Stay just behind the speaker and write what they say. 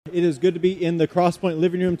It is good to be in the Crosspoint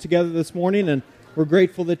living room together this morning, and we're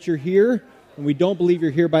grateful that you're here, and we don't believe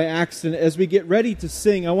you're here by accident. As we get ready to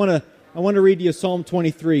sing, I want to read you Psalm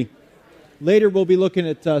 23. Later, we'll be looking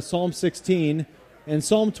at Psalm 16, and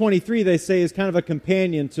Psalm 23, they say, is kind of a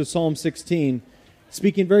companion to Psalm 16,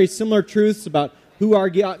 speaking very similar truths about who our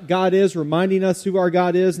God is, reminding us who our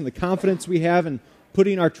God is, and the confidence we have in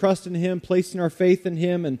putting our trust in Him, placing our faith in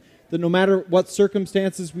Him, and that no matter what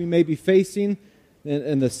circumstances we may be facing,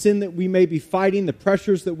 and the sin that we may be fighting, the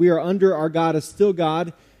pressures that we are under, our God is still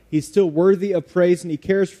God. He's still worthy of praise, and He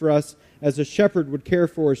cares for us as a shepherd would care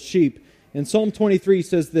for his sheep. And Psalm 23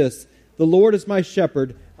 says this, "The Lord is my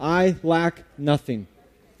shepherd, I lack nothing.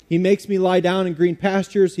 He makes me lie down in green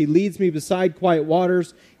pastures. He leads me beside quiet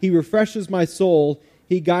waters. He refreshes my soul.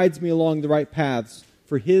 He guides me along the right paths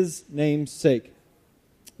for His name's sake.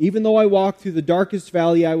 Even though I walk through the darkest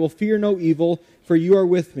valley, I will fear no evil, for You are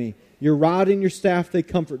with me. Your rod and Your staff, they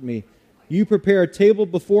comfort me. You prepare a table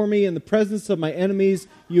before me in the presence of my enemies.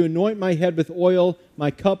 You anoint my head with oil. My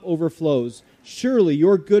cup overflows. Surely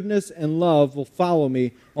Your goodness and love will follow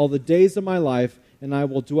me all the days of my life, and I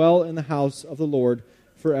will dwell in the house of the Lord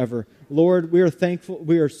forever." Lord, we are thankful.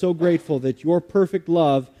 We are so grateful that Your perfect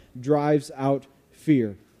love drives out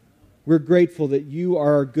fear. We're grateful that You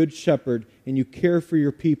are our good shepherd and You care for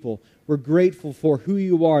Your people. We're grateful for who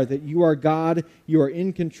You are, that You are God, You are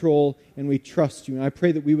in control, and we trust You. And I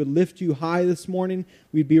pray that we would lift You high this morning.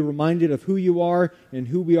 We'd be reminded of who You are and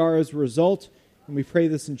who we are as a result. And we pray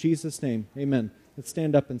this in Jesus' name. Amen. Let's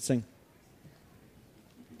stand up and sing.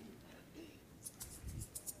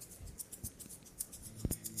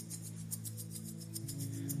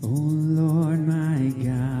 Oh Lord my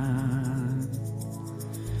God,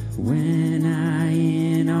 when I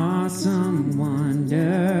in awesome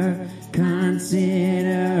wonder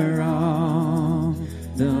consider all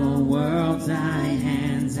the worlds Thy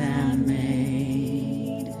hands have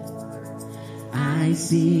made, I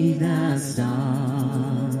see the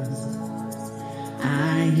stars,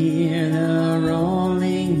 I hear the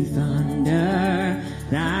rolling thunder,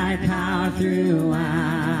 Thy power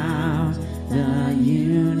throughout the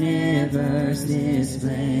universe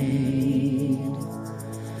displayed.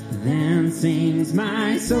 Then sings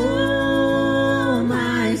my soul,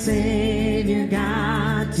 my Savior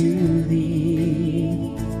God, to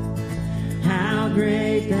Thee. How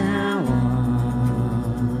great Thou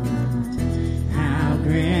art, how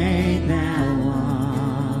great Thou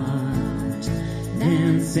art.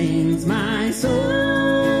 Then sings my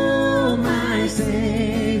soul, my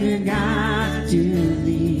Savior God, to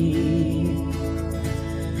Thee.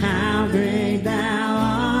 How great Thou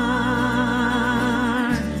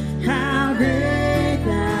art, how great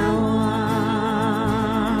Thou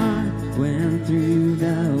art. When through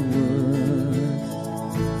the woods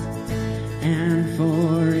and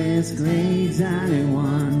forest glades I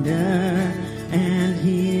wander and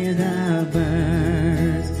hear the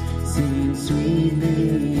birds sing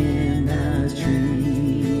sweetly in the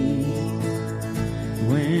trees.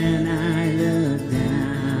 When I look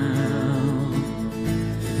down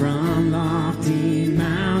from lofty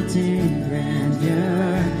mountain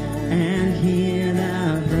grandeur and hear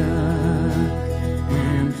the brook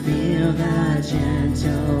and feel the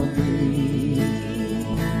gentle breeze,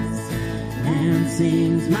 then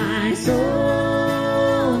sings my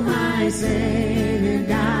soul, my Savior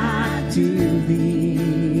God, to Thee.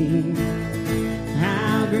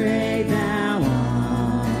 How great Thou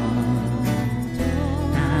art,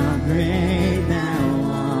 how great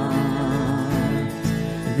Thou art.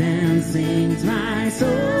 Then sings my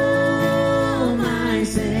soul, my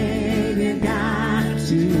Savior God,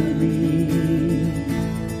 to Thee.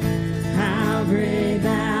 How great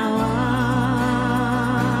Thou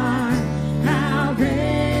art, how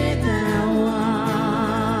great Thou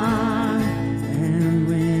art. And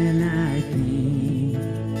when I think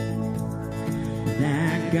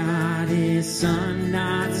that God His Son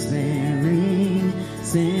not sparing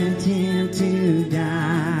sent Him to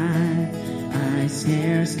die, I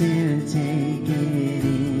scarce can take it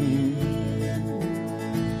in,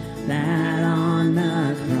 that on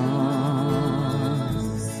the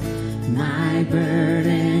cross, my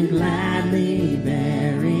burden gladly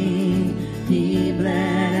bearing, He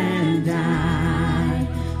bled and died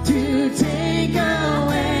to take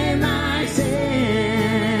away my sin.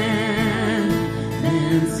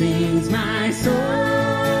 Then sings my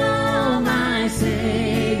soul, my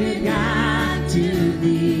Savior God, to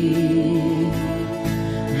Thee.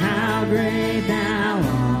 How great Thou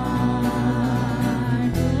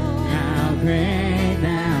art, how great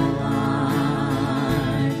Thou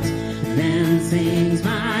art. Then sings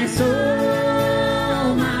my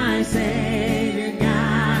soul, my Savior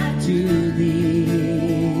God,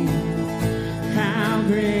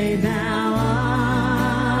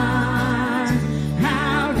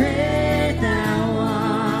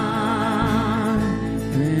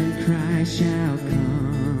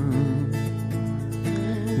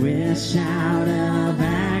 with shout of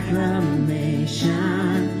acclamation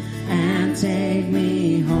and take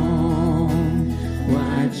me home.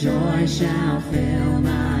 What joy shall fill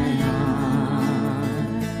my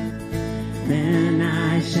heart? Then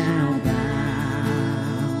I shall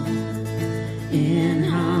bow in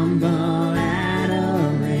humble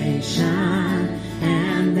adoration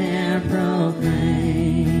and there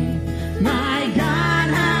proclaim, my God,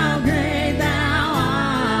 how great thou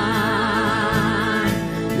art.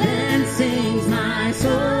 Then sings my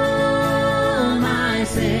soul, my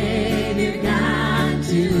Savior God,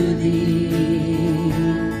 to thee.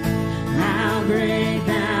 How great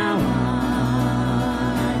thou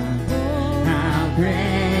art, how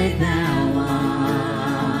great thou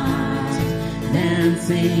art. Then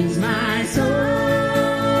sings my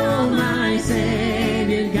soul, my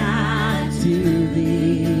Savior God, to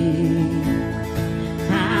thee.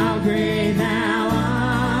 How great thou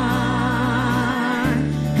art,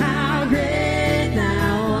 how great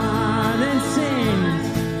thou art.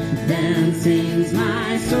 Then sings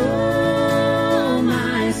my soul,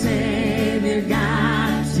 my Savior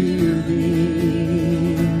God, to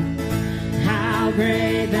thee. How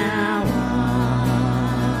great thou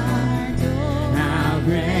art, how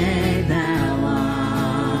great thou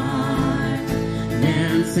art.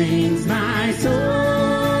 Then sings my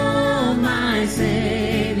soul, my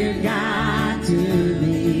Savior God, to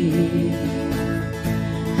thee.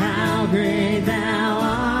 How great thou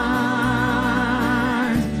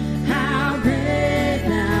art, how great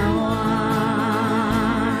thou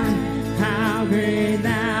art, how great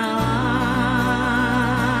thou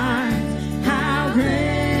art, how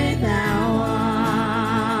great thou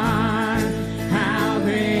art, how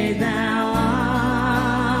great thou art,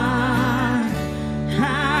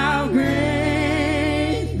 how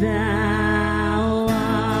great thou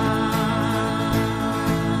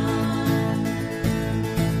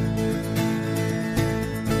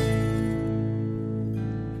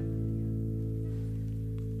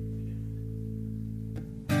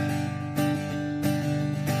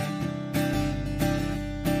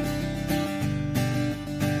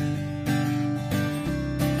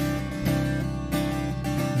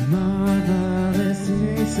marvelous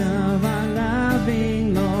grace of our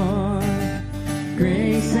loving Lord,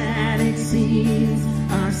 grace that exceeds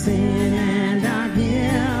our sin and our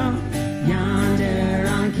guilt. Yonder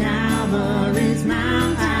on Calvary's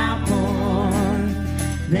Mount outpoured,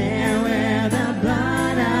 there where the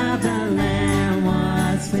blood of the Lamb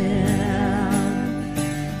was spilled.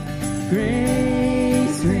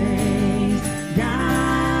 Grace, grace,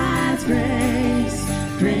 God's grace,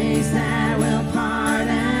 grace that will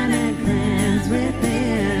pardon and cleanse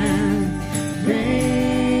within.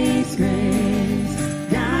 Grace, grace,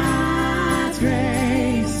 God's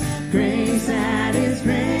grace, grace that is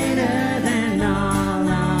greater than all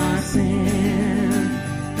our sin.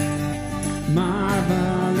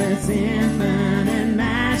 Marvelous, infinite,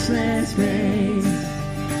 matchless grace,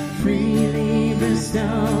 freely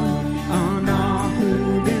bestowed on all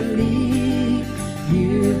who believe.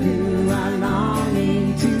 You who are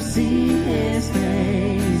longing to see His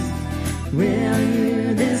face, will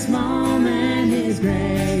you this moment His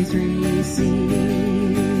grace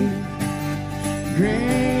receive?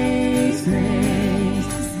 Grace, grace,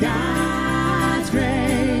 God's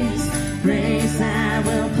grace, grace that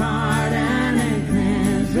will pardon and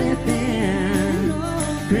cleanse within.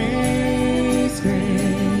 Grace,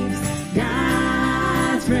 grace,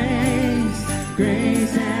 God's grace,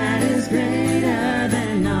 grace that is greater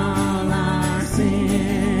than all our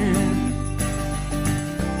sin.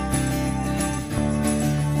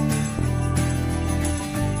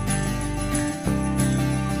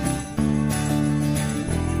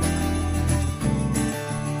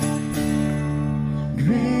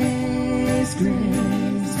 Grace,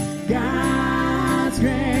 grace, God's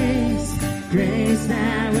grace, grace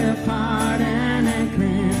that will pardon and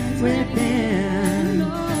cleanse within.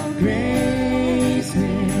 Grace,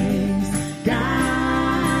 grace,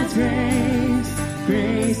 God's grace,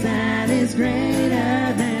 grace that is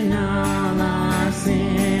greater than all our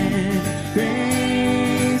sin.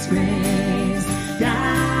 Grace, grace,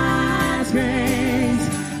 God's grace,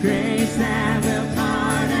 grace that will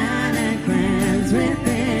pardon and cleanse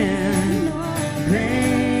within.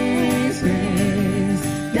 Grace, grace,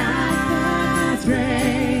 God's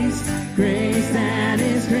grace, grace that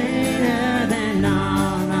is greater than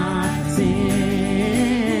all our sin.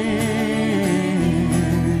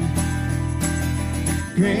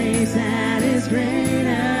 Grace that is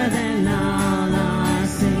greater than all our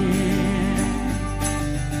sin.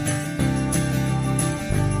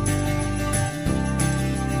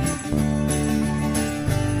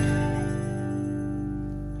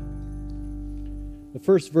 The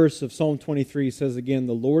first verse of Psalm 23 says again,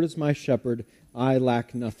 "The Lord is my shepherd, I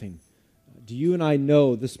lack nothing." Do you and I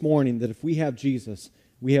know this morning that if we have Jesus,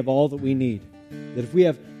 we have all that we need? That if we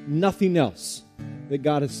have nothing else, that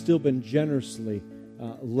God has still been generously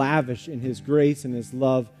lavish in His grace and His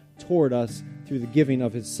love toward us through the giving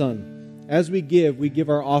of His Son. As we give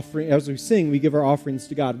our offering. As we sing, we give our offerings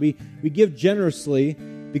to God. We give generously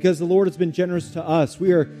because the Lord has been generous to us.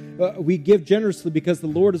 We give generously because the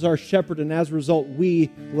Lord is our shepherd, and as a result, we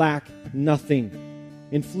lack nothing.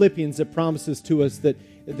 In Philippians, it promises to us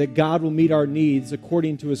that God will meet our needs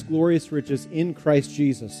according to His glorious riches in Christ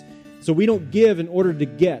Jesus. So we don't give in order to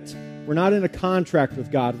get. We're not in a contract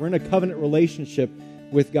with God. We're in a covenant relationship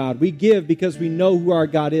with God. We give because we know who our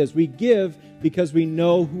God is. We give because we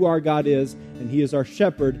know who our God is, and He is our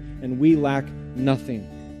shepherd, and we lack nothing.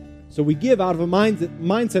 So we give out of a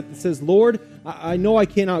mindset that says, Lord, I know I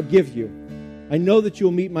can't outgive you. I know that you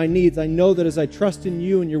will meet my needs. I know that as I trust in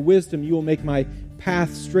you and your wisdom, you will make my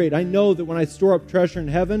path straight. I know that when I store up treasure in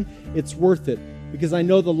heaven, it's worth it, because I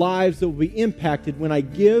know the lives that will be impacted when I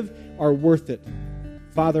give are worth it.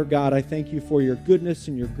 Father God, I thank you for your goodness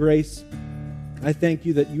and your grace. I thank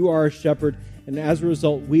you that you are a shepherd, and as a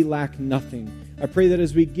result, we lack nothing. I pray that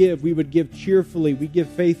as we give, we would give cheerfully, we give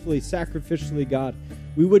faithfully, sacrificially, God.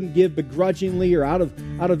 We wouldn't give begrudgingly or out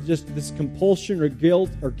of just this compulsion or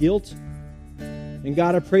guilt. And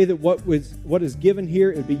God, I pray that what is given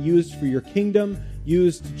here, it would be used for your kingdom,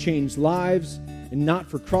 used to change lives, and not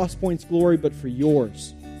for Crosspoint's glory, but for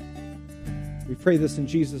yours. We pray this in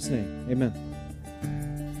Jesus' name. Amen.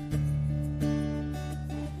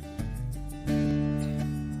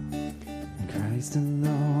 In Christ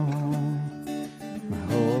alone, my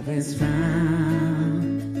hope is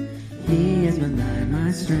found. He is my light,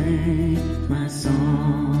 my strength, my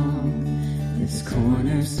song. This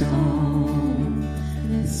cornerstone,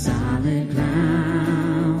 this solid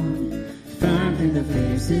ground, firm through the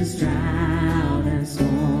fiercest drought and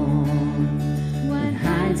storm. What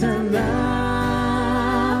heights of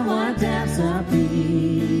love, what depths of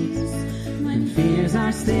peace, when fears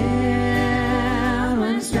are still,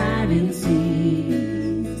 when striving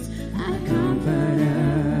cease, a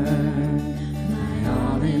comforter, my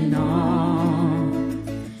all in all.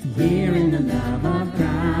 Here in the love of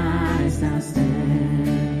Christ I'll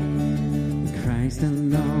stand. Christ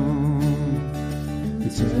alone, who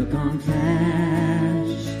took on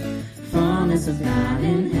flesh, fullness of God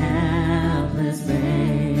in helpless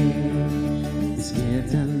babe. This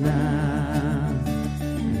gift of love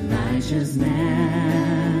and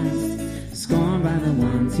righteousness, scorned by the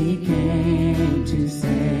ones He came to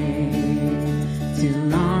save.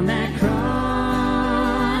 Till on that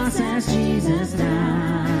cross, as Jesus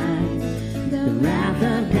died, the wrath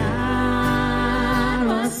of God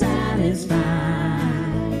was satisfied.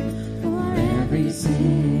 For every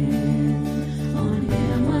sin on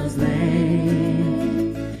Him was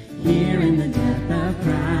laid. Here in the death of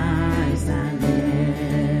Christ I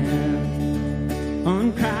live.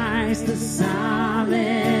 On Christ the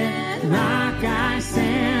solid rock I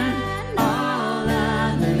stand. All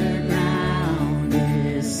other ground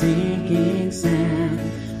is sinking sand.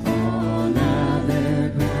 All other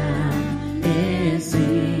ground is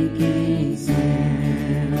sinking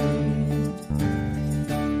sand.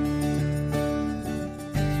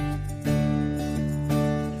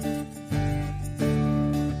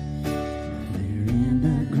 There in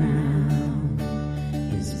the ground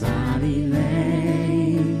His body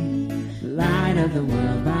lay, light of the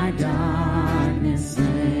world by darkness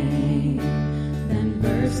slain, then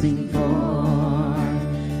bursting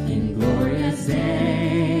forth in glorious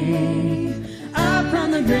day, up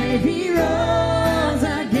from the grave He rose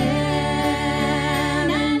again,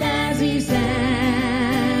 and as He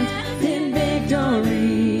stands in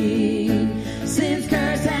victory, sin's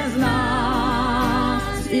curse has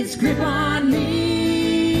lost its grip on me.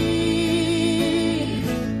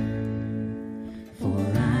 For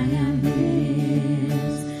I am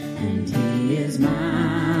His, and He is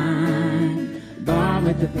mine, bought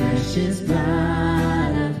with the precious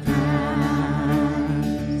blood of Christ.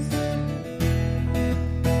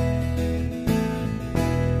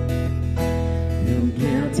 No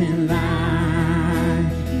guilt in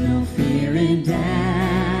life, no fear in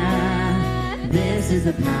death. This is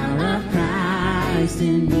the power of Christ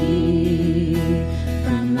in me.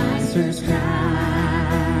 From life's first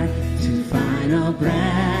cry to final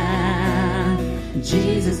breath,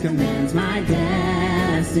 Jesus commands my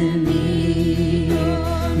destiny.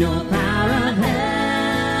 No power of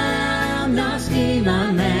hell, no scheme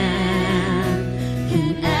of man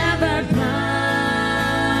can ever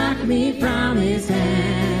pluck me from His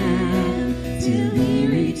hand till He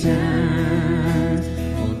returns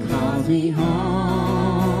me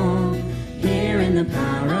home. Here in the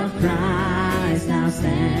power of Christ I'll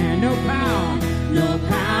stand. No power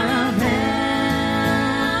of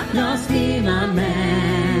hell, no scheme of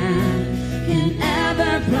man can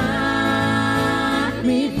ever pluck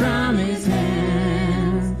me from his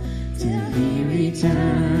hands till he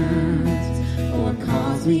returns or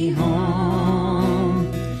calls me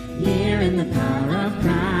home. Here in the power of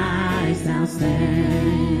Christ I'll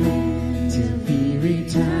stand till he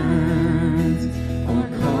returns or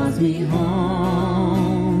calls me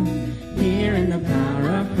home. Here in the power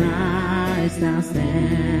of Christ I'll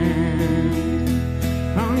stand.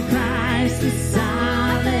 On Christ the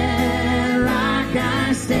solid rock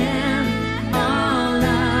I stand. All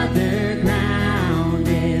other ground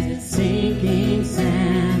is sinking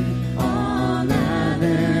sand. All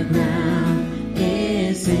other ground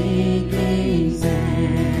is sinking sand.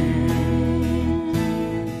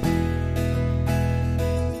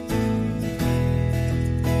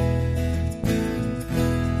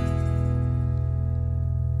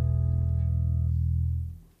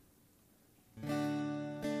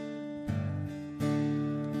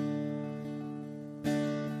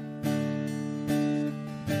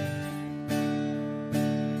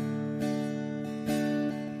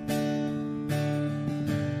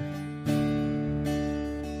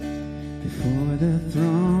 Before the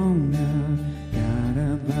throne of God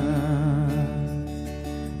above,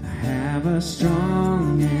 I have a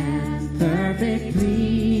strong and perfect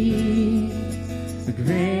plea, a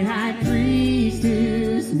great high priest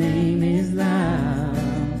whose name is love,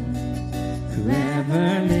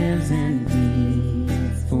 whoever lives and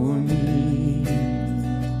bleeds for me,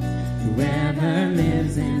 whoever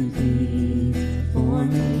lives and bleeds for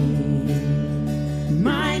me.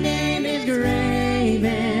 My name is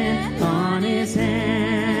graven on his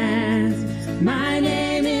hands. My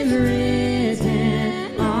name is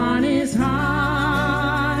written on his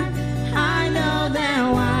heart. I know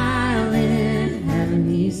that while in heaven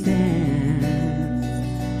he stands,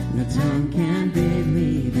 no tongue can bid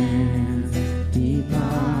me thence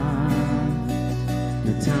depart.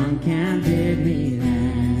 No tongue can bid me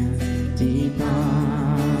thence depart.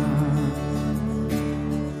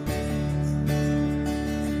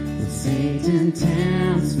 Satan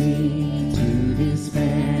tempts me to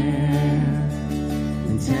despair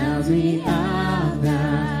and tells me of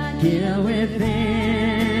the guilt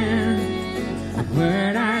within. I've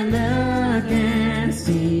heard I look and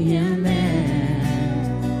see him there,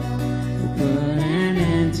 who put an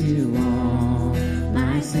end to all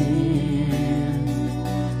my sins,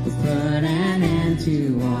 who put an end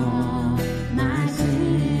to all my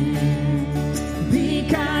sins.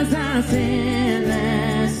 Because I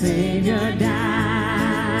sinless Savior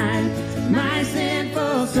died, my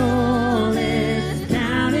sinful soul is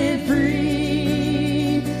counted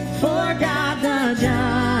free. For God the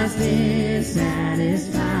just is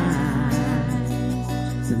satisfied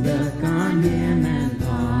to look on him and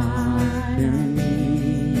pardon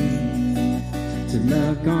me, to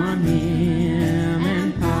look on him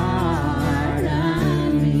and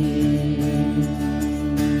pardon me.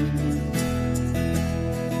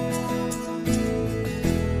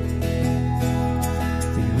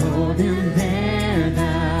 Behold him there,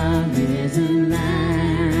 the risen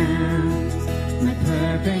Lamb, my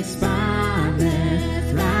perfect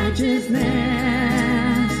spotless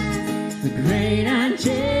righteousness, the great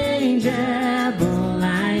unchangeable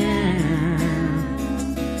I am,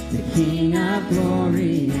 the King of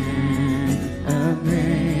glory and of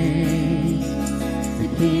grace, the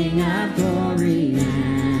King of glory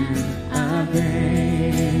and of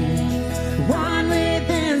grace. One with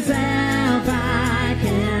himself I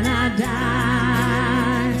cannot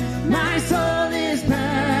die. My soul is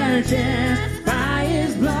purchased by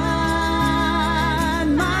his blood.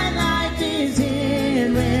 My life is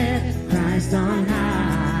hid with Christ on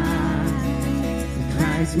high.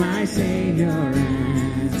 Christ my Savior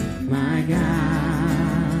and my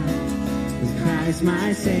God. With Christ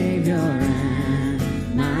my Savior and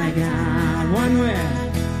my God. One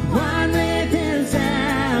with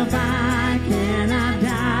himself I cannot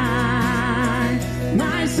die.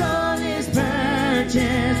 My soul is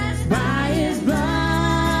purchased by his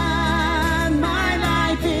blood. My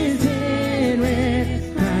life is hid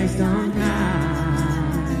with Christ on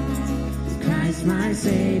high. With Christ my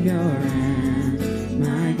Savior and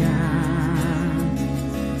my God.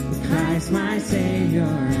 With Christ my Savior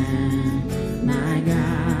and my God.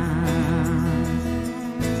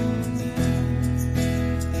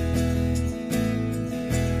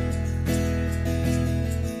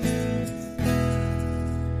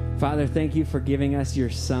 Father, thank you for giving us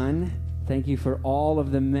your Son. Thank you for all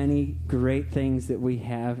of the many great things that we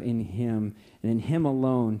have in Him. And in Him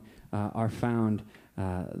alone are found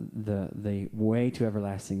the way to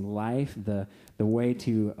everlasting life, the way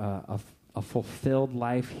to a fulfilled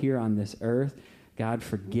life here on this earth. God,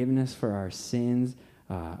 forgiveness for our sins,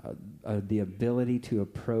 the ability to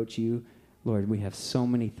approach you. Lord, we have so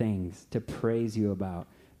many things to praise you about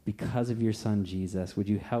because of your Son, Jesus. Would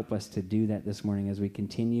you help us to do that this morning as we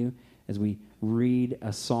continue, as we read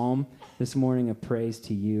a psalm this morning of praise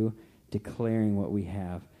to you, declaring what we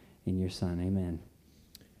have in your Son. Amen.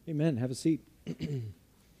 Amen. Have a seat. Good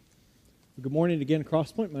morning again,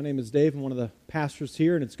 Crosspoint. My name is Dave. I'm one of the pastors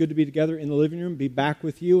here, and it's good to be together in the living room, be back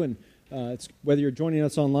with you. And it's whether you're joining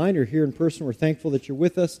us online or here in person, we're thankful that you're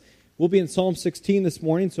with us. We'll be in Psalm 16 this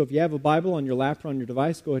morning, so if you have a Bible on your lap or on your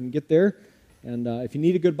device, go ahead and get there. And if you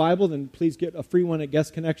need a good Bible, then please get a free one at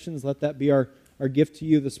Guest Connections. Let that be our gift to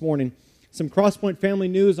you this morning. Some Crosspoint family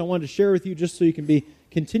news I wanted to share with you just so you can be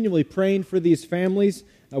continually praying for these families.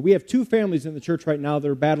 We have two families in the church right now that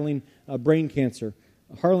are battling brain cancer.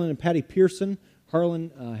 Harlan and Patty Pearson.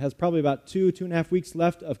 Harlan has probably about 2.5 weeks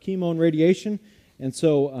left of chemo and radiation, and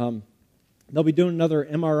so they'll be doing another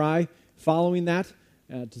MRI following that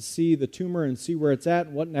to see the tumor and see where it's at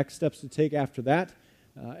and what next steps to take after that.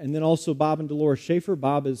 And then also Bob and Dolores Schaefer.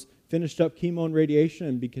 Bob has finished up chemo and radiation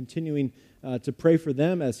and be continuing to pray for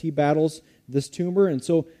them as he battles this tumor. And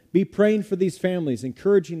so be praying for these families,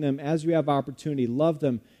 encouraging them as you have opportunity. Love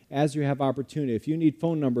them as you have opportunity. If you need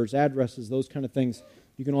phone numbers, addresses, those kind of things,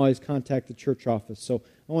 you can always contact the church office. So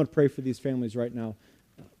I want to pray for these families right now.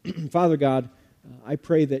 Father God, I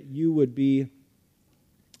pray that you would be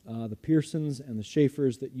the Pearsons and the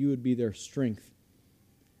Schaefers, that you would be their strength,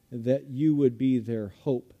 that you would be their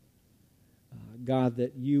hope. God,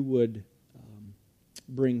 that you would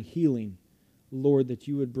bring healing. Lord, that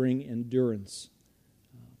you would bring endurance.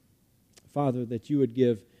 Father, that you would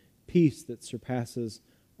give peace that surpasses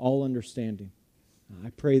all understanding.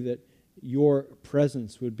 I pray that your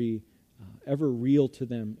presence would be ever real to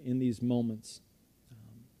them in these moments.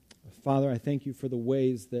 Father, I thank you for the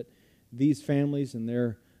ways that these families and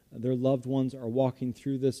their loved ones are walking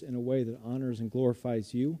through this in a way that honors and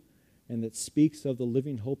glorifies you and that speaks of the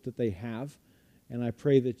living hope that they have. And I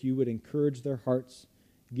pray that you would encourage their hearts,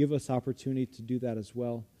 give us opportunity to do that as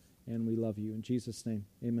well, and we love you. In Jesus' name,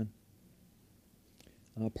 amen.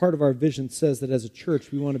 Part of our vision says that as a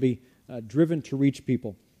church, we want to be driven to reach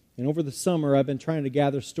people. And over the summer, I've been trying to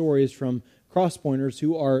gather stories from Crosspointers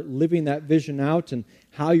who are living that vision out and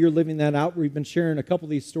how you're living that out. We've been sharing a couple of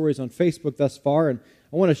these stories on Facebook thus far, and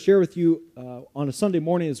I want to share with you on a Sunday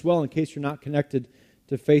morning as well in case you're not connected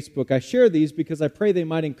to Facebook. I share these because I pray they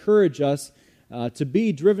might encourage us to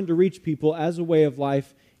be driven to reach people as a way of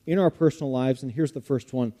life in our personal lives. And here's the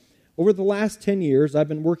first one. Over the last 10 years, I've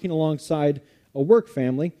been working alongside a work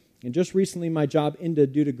family, and just recently my job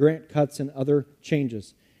ended due to grant cuts and other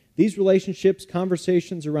changes. These relationships,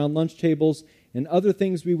 conversations around lunch tables, and other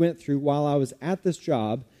things we went through while I was at this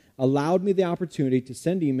job allowed me the opportunity to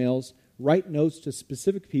send emails, write notes to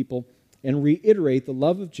specific people, and reiterate the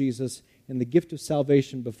love of Jesus and the gift of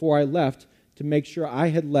salvation before I left to make sure I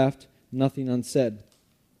had left nothing unsaid.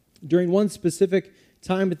 During one specific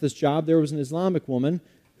time at this job, there was an Islamic woman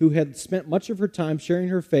who had spent much of her time sharing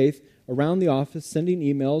her faith around the office, sending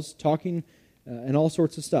emails, talking, and all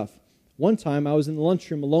sorts of stuff. One time, I was in the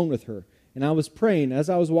lunchroom alone with her, and I was praying as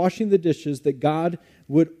I was washing the dishes that God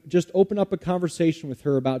would just open up a conversation with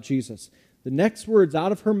her about Jesus. The next words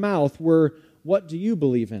out of her mouth were, "What do you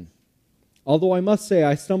believe in?" Although I must say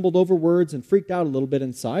I stumbled over words and freaked out a little bit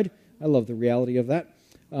inside. I love the reality of that.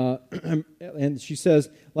 And she says,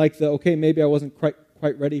 okay, maybe I wasn't quite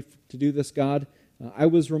ready to do this, God. I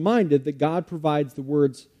was reminded that God provides the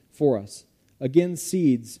words for us. Again,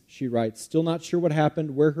 seeds, she writes. Still not sure what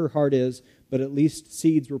happened, where her heart is, but at least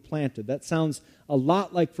seeds were planted. That sounds a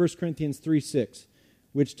lot like 1 Corinthians 3:6,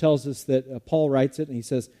 which tells us that Paul writes it, and he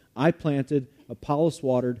says, I planted, Apollos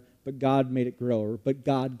watered, but God made it grow, but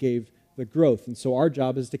God gave the growth. And so our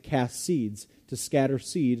job is to cast seeds, to scatter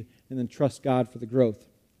seed, and then trust God for the growth.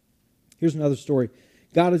 Here's another story.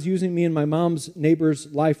 God is using me in my mom's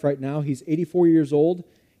neighbor's life right now. He's 84 years old,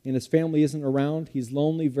 and his family isn't around. He's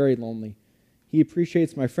lonely, very lonely. He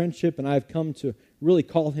appreciates my friendship, and I've come to really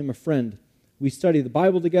call him a friend. We study the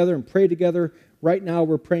Bible together and pray together. Right now,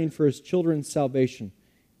 we're praying for his children's salvation.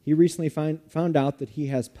 He recently found out that he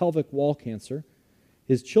has pelvic wall cancer.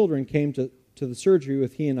 His children came to the surgery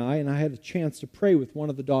with he and I had a chance to pray with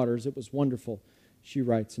one of the daughters. It was wonderful, she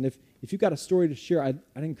writes. And if you've got a story to share, I'd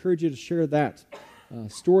encourage you to share that.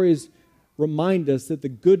 Stories remind us that the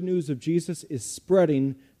good news of Jesus is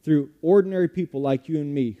spreading through ordinary people like you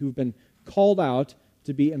and me who've been called out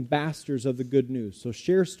to be ambassadors of the good news. So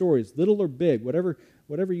share stories, little or big, whatever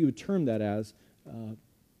you would term that as.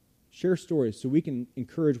 Share stories so we can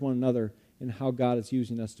encourage one another in how God is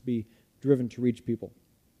using us to be driven to reach people.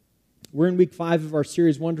 We're in week 5 of our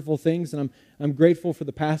series, Wonderful Things, and I'm grateful for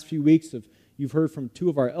the past few weeks. You've heard from 2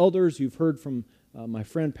 of our elders. You've heard from my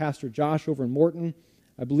friend Pastor Josh over in Morton.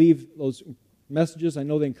 I believe those messages, I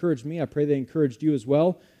know they encouraged me. I pray they encouraged you as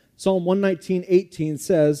well. Psalm 119:18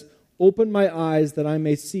 says, "Open my eyes that I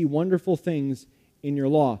may see wonderful things in your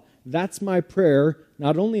law." That's my prayer,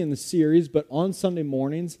 not only in the series, but on Sunday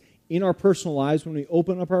mornings, in our personal lives, when we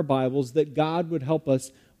open up our Bibles, that God would help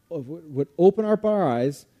us, would open up our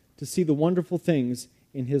eyes to see the wonderful things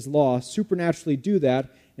in His law, supernaturally do that,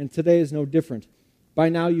 and today is no different. By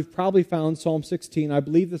now, you've probably found Psalm 16. I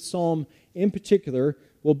believe the psalm in particular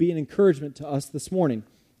will be an encouragement to us this morning.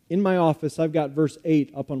 In my office, I've got verse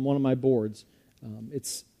 8 up on one of my boards.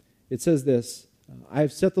 It says this, "I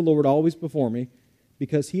have set the Lord always before me,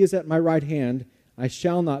 because He is at my right hand, I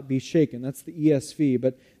shall not be shaken." That's the ESV.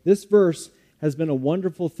 But this verse has been a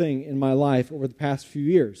wonderful thing in my life over the past few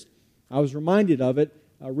years. I was reminded of it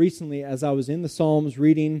recently as I was in the Psalms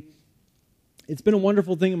reading. It's been a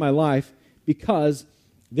wonderful thing in my life because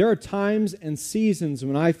there are times and seasons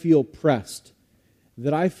when I feel pressed,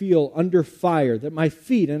 that I feel under fire, that my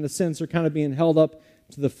feet, in a sense, are kind of being held up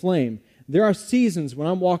to the flame. There are seasons when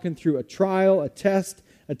I'm walking through a trial, a test,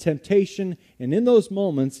 a temptation, and in those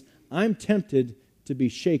moments, I'm tempted to be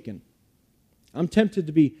shaken. I'm tempted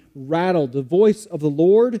to be rattled. The voice of the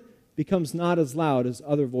Lord becomes not as loud as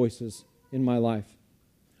other voices in my life.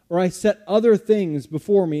 Or I set other things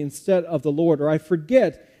before me instead of the Lord, or I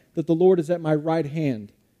forget that the Lord is at my right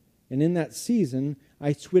hand. And in that season,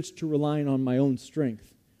 I switch to relying on my own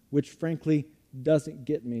strength, which frankly doesn't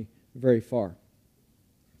get me very far.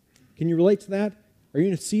 Can you relate to that? Are you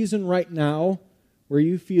in a season right now where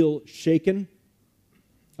you feel shaken,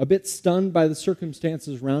 a bit stunned by the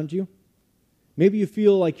circumstances around you? Maybe you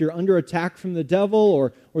feel like you're under attack from the devil,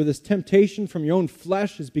 or this temptation from your own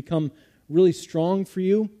flesh has become really strong for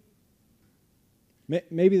you.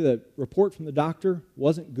 Maybe the report from the doctor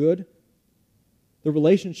wasn't good. The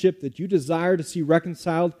relationship that you desire to see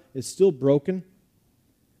reconciled is still broken.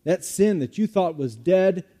 That sin that you thought was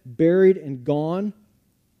dead, buried, and gone,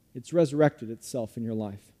 it's resurrected itself in your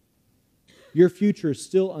life. Your future is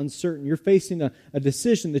still uncertain. You're facing a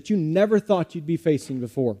decision that you never thought you'd be facing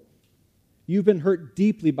before. You've been hurt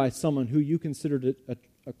deeply by someone who you considered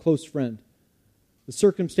a close friend. The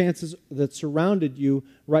circumstances that surrounded you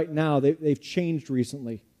right now, they've changed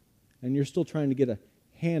recently, and you're still trying to get a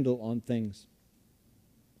handle on things.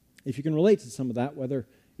 If you can relate to some of that, whether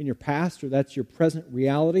in your past or that's your present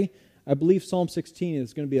reality, I believe Psalm 16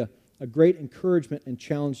 is going to be a great encouragement and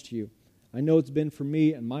challenge to you. I know it's been for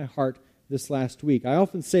me and my heart this last week. I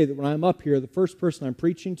often say that when I'm up here, the first person I'm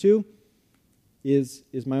preaching to is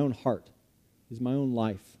my own heart, is my own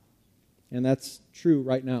life. And that's true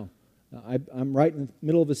right now. I'm right in the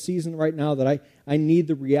middle of a season right now that I need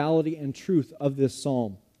the reality and truth of this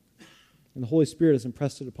psalm. And the Holy Spirit has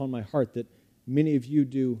impressed it upon my heart that many of you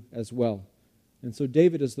do as well. And so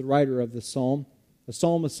David is the writer of this psalm. A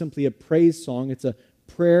psalm is simply a praise song. It's a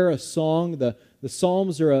prayer, a song. The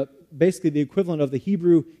Psalms are basically the equivalent of the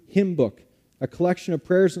Hebrew hymn book, a collection of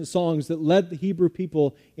prayers and songs that led the Hebrew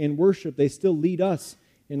people in worship. They still lead us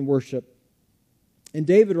in worship. And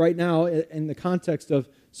David right now, in the context of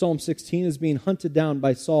Psalm 16, is being hunted down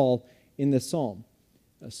by Saul in this psalm.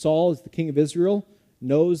 Saul is the king of Israel,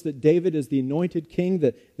 knows that David is the anointed king,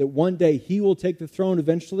 that one day he will take the throne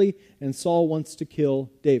eventually, and Saul wants to kill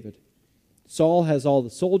David. Saul has all the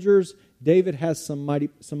soldiers. David has some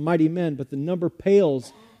mighty men, but the number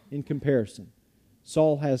pales in comparison.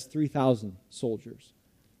 Saul has 3,000 soldiers.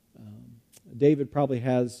 David probably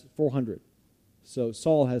has 400. So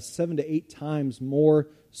Saul has 7 to 8 times more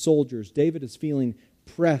soldiers. David is feeling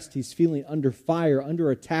pressed. He's feeling under fire, under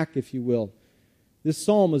attack, if you will. This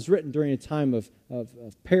psalm was written during a time of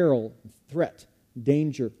peril, threat,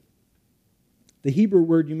 danger. The Hebrew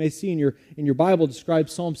word you may see in your Bible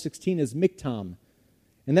describes Psalm 16 as miktam.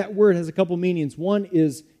 And that word has a couple meanings. One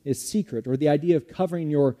is secret, or the idea of covering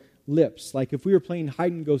your lips. Like if we were playing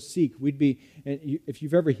hide and go seek, we'd be, and if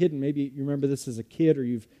you've ever hidden, maybe you remember this as a kid, or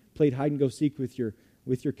you've played hide and go seek with your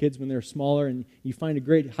kids when they're smaller, and you find a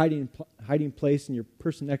great hiding place, and your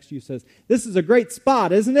person next to you says, "This is a great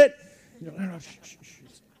spot, isn't it?" You know, shh.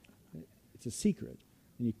 It's a secret,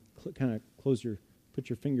 and you kind of put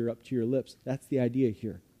your finger up to your lips. That's the idea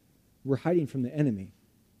here. We're hiding from the enemy,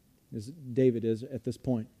 as David is at this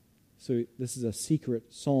point. So this is a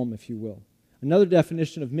secret psalm, if you will. Another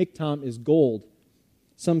definition of miktam is gold.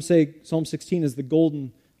 Some say Psalm 16 is the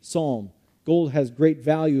golden psalm. Gold has great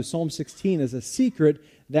value. Psalm 16 is a secret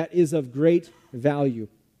that is of great value.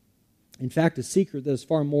 In fact, a secret that is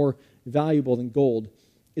far more valuable than gold.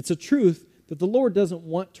 It's a truth that the Lord doesn't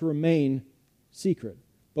want to remain secret,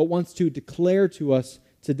 but wants to declare to us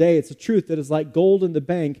today. It's a truth that is like gold in the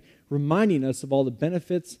bank, reminding us of all the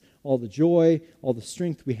benefits, all the joy, all the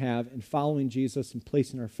strength we have in following Jesus and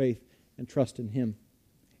placing our faith and trust in Him.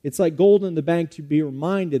 It's like gold in the bank to be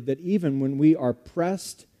reminded that even when we are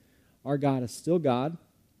pressed, our God is still God,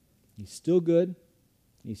 He's still good,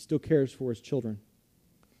 and He still cares for His children.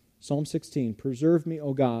 Psalm 16, preserve me,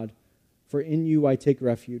 O God, for in you I take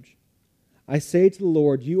refuge. I say to the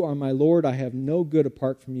Lord, you are my Lord, I have no good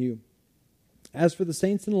apart from you. As for the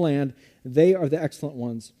saints in the land, they are the excellent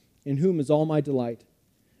ones, in whom is all my delight.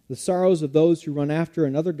 The sorrows of those who run after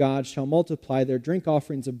another god shall multiply. Their drink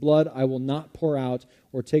offerings of blood I will not pour out,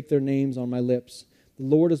 or take their names on my lips. The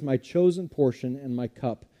Lord is my chosen portion and my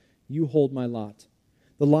cup. You hold my lot.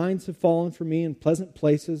 The lines have fallen for me in pleasant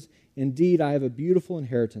places. Indeed, I have a beautiful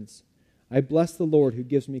inheritance. I bless the Lord who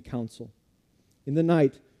gives me counsel. In the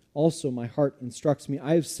night also my heart instructs me.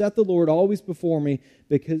 I have set the Lord always before me,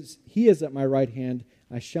 because He is at my right hand.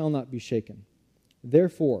 I shall not be shaken.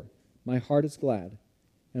 Therefore my heart is glad,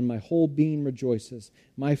 and my whole being rejoices.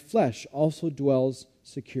 My flesh also dwells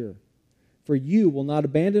secure. For you will not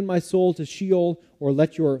abandon my soul to Sheol, or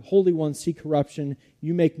let your Holy One see corruption.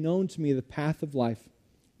 You make known to me the path of life.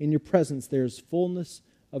 In your presence there is fullness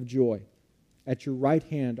of joy. At your right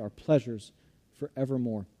hand are pleasures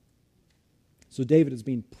forevermore. So David is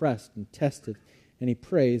being pressed and tested, and he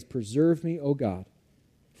prays, preserve me, O God,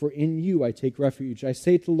 for in you I take refuge. I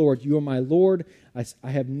say to the Lord, you are my Lord. I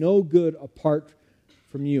have no good apart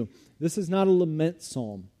from you. This is not a lament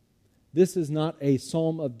psalm. This is not a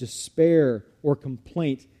psalm of despair or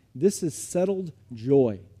complaint. This is settled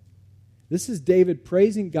joy. This is David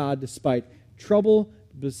praising God despite trouble,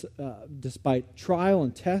 despite trial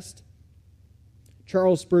and test.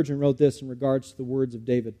 Charles Spurgeon wrote this in regards to the words of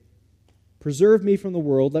David. Preserve me from the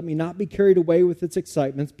world. Let me not be carried away with its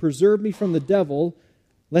excitements. Preserve me from the devil.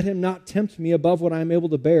 Let him not tempt me above what I am able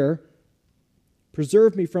to bear.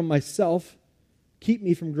 Preserve me from myself. Keep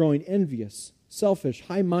me from growing envious, selfish,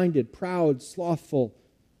 high-minded, proud, slothful.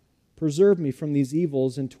 Preserve me from these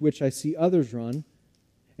evils into which I see others run,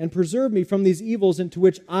 and preserve me from these evils into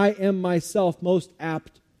which I am myself most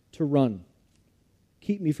apt to run.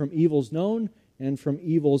 Keep me from evils known and from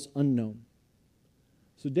evils unknown.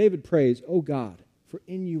 So David prays, O God, for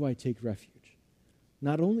in you I take refuge.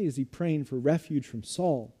 Not only is he praying for refuge from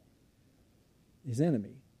Saul, his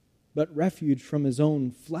enemy, but refuge from his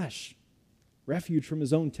own flesh, refuge from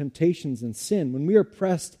his own temptations and sin. When we are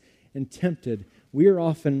pressed and tempted, we are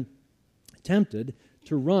often tempted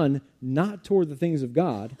to run not toward the things of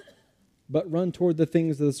God, but run toward the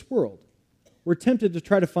things of this world. We're tempted to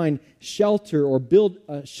try to find shelter or build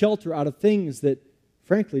a shelter out of things that,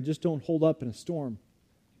 frankly, just don't hold up in a storm.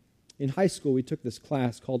 In high school, we took this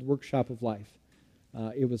class called Workshop of Life.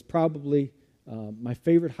 It was probably my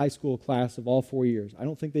favorite high school class of all 4 years. I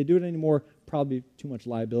don't think they do it anymore, probably too much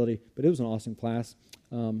liability, but it was an awesome class.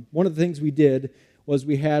 One of the things we did was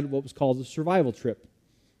we had what was called a survival trip.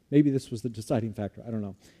 Maybe this was the deciding factor, I don't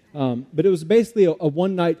know. But it was basically a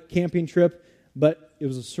one-night camping trip, but it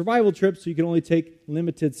was a survival trip, so you could only take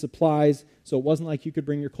limited supplies, so it wasn't like you could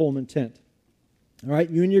bring your Coleman tent. All right,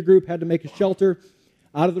 you and your group had to make a shelter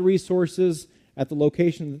out of the resources at the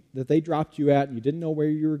location that they dropped you at, and you didn't know where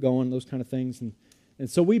you were going, those kind of things. And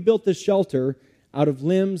so we built this shelter out of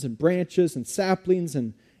limbs and branches and saplings,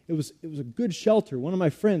 and it was a good shelter. One of my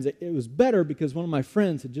friends, it was better because one of my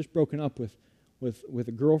friends had just broken up with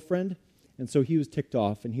a girlfriend, and so he was ticked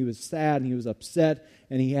off, and he was sad, and he was upset,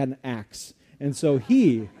 and he had an axe. And so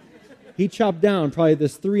he chopped down probably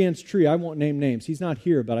this 3-inch tree. I won't name names. He's not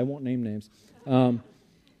here, but I won't name names.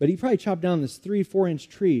 But he probably chopped down this 3-4-inch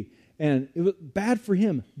tree, and it was bad for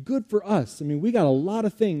him, good for us. I mean, we got a lot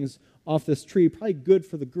of things off this tree, probably good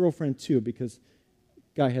for the girlfriend too, because the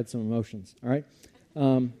guy had some emotions, all right?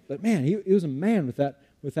 But man, he was a man with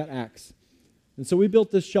that axe. And so we built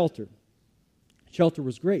this shelter. Shelter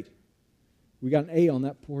was great. We got an A on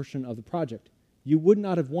that portion of the project. You would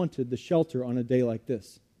not have wanted the shelter on a day like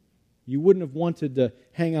this. You wouldn't have wanted to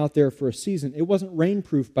hang out there for a season. It wasn't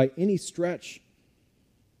rainproof by any stretch.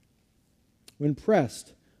 When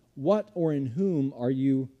pressed, what or in whom are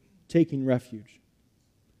you taking refuge?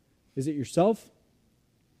 Is it yourself?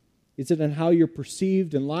 Is it in how you're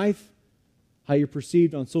perceived in life? How you're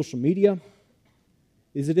perceived on social media?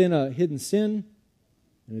 Is it in a hidden sin,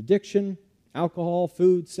 an addiction, alcohol,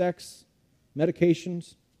 food, sex,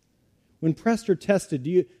 medications? When pressed or tested,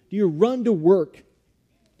 do you run to work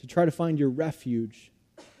to try to find your refuge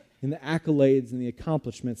in the accolades and the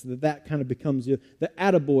accomplishments, that kind of becomes the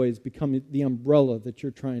attaboys become the umbrella that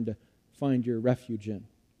you're trying to find your refuge in?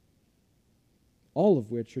 All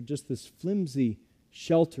of which are just this flimsy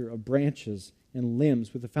shelter of branches and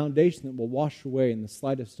limbs with a foundation that will wash away in the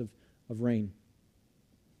slightest of rain.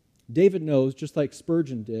 David knows, just like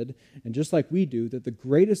Spurgeon did, and just like we do, that the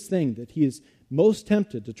greatest thing that he is most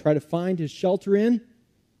tempted to try to find his shelter in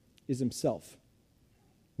is himself.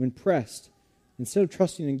 When pressed, instead of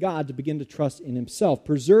trusting in God, to begin to trust in himself.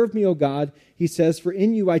 Preserve me, O God, he says, for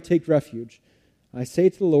in you I take refuge. I say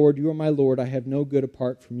to the Lord, you are my Lord, I have no good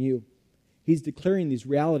apart from you. He's declaring these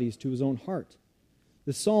realities to his own heart.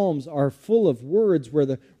 The Psalms are full of words where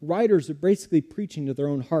the writers are basically preaching to their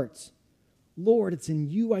own hearts. Lord, it's in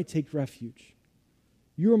you I take refuge.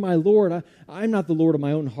 You are my Lord. I'm not the Lord of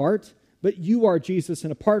my own heart, but you are, Jesus,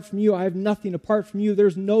 and apart from you, I have nothing apart from you.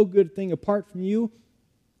 There's no good thing apart from you.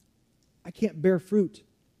 I can't bear fruit.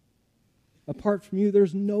 Apart from you,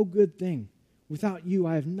 there's no good thing. Without you,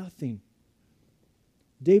 I have nothing.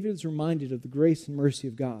 David is reminded of the grace and mercy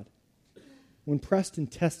of God. When pressed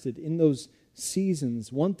and tested in those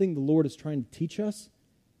seasons, one thing the Lord is trying to teach us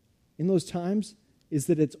in those times is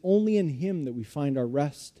that it's only in Him that we find our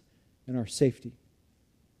rest and our safety.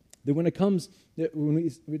 That when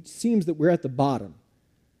it seems that we're at the bottom,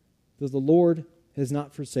 that the Lord has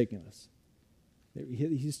not forsaken us.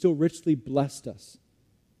 He's still richly blessed us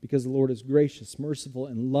because the Lord is gracious, merciful,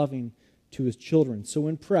 and loving to His children. So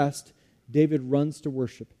when pressed, David runs to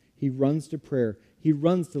worship. He runs to prayer. He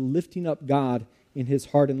runs to lifting up God in his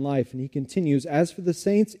heart and life. And he continues, as for the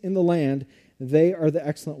saints in the land, they are the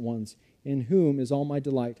excellent ones, in whom is all my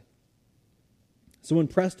delight. So when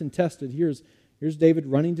pressed and tested, here's David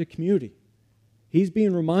running to community. He's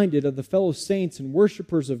being reminded of the fellow saints and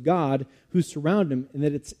worshipers of God who surround him, and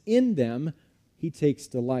that it's in them he takes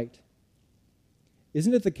delight.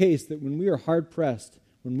 Isn't it the case that when we are hard-pressed,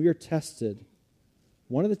 when we are tested,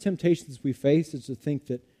 one of the temptations we face is to think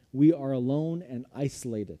that we are alone and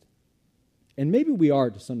isolated? And maybe we are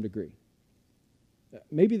to some degree.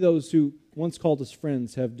 Maybe those who once called us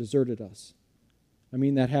friends have deserted us. I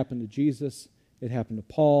mean, that happened to Jesus. It happened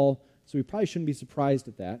to Paul. So we probably shouldn't be surprised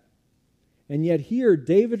at that. And yet here,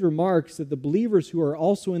 David remarks that the believers who are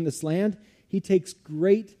also in this land, he takes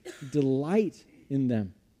great delight in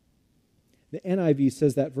them. The NIV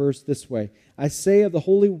says that verse this way: I say of the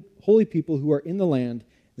holy people who are in the land,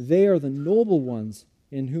 they are the noble ones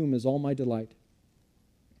in whom is all my delight.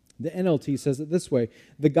 The NLT says it this way: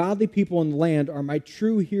 the godly people in the land are my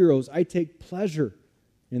true heroes. I take pleasure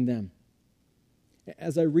in them.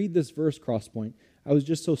 As I read this verse, Crosspoint, I was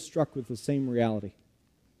just so struck with the same reality.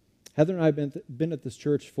 Heather and I have been at this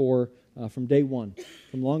church from day one,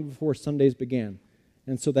 from long before Sundays began.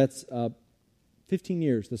 And so that's 15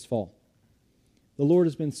 years this fall. The Lord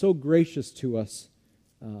has been so gracious to us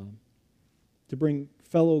to bring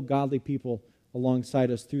fellow godly people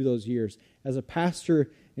alongside us through those years. As a pastor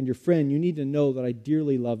and your friend, you need to know that I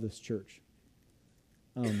dearly love this church.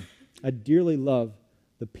 I dearly love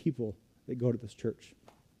the people that go to this church.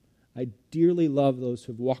 I dearly love those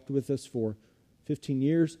who have walked with us for 15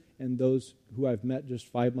 years and those who I've met just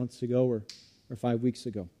 5 months ago or 5 weeks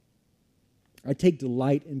ago. I take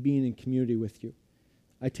delight in being in community with you.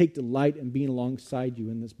 I take delight in being alongside you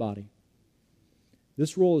in this body.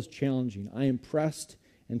 This role is challenging. I am pressed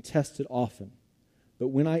and tested often. But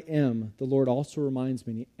when I am, the Lord also reminds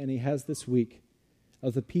me, and He has this week,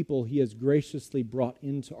 of the people He has graciously brought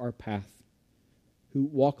into our path, who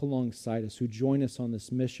walk alongside us, who join us on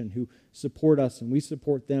this mission, who support us, and we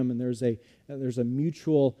support them, and there's a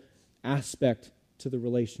mutual aspect to the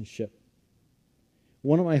relationship.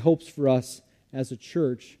 One of my hopes for us as a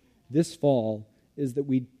church this fall is that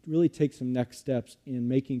we really take some next steps in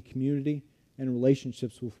making community and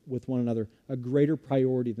relationships with one another a greater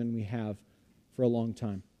priority than we have for a long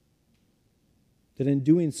time. That in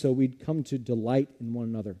doing so, we'd come to delight in one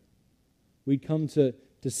another. We'd come to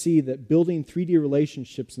see that building 3D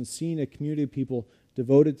relationships and seeing a community of people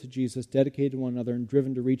devoted to Jesus, dedicated to one another, and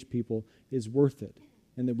driven to reach people is worth it,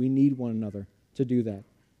 and that we need one another to do that.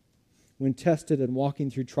 When tested and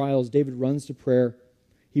walking through trials, David runs to prayer.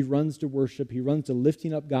 He runs to worship. He runs to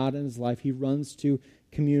lifting up God in his life. He runs to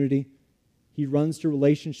community. He runs to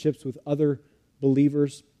relationships with other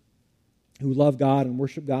believers who love God and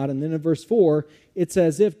worship God. And then in verse 4, it's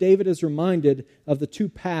as if David is reminded of the two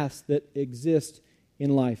paths that exist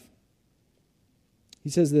in life. He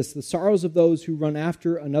says this: the sorrows of those who run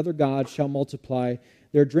after another god shall multiply.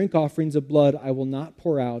 Their drink offerings of blood I will not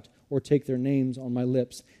pour out or take their names on my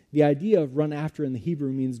lips. The idea of run after in the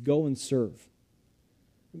Hebrew means go and serve.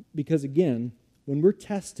 Because again, when we're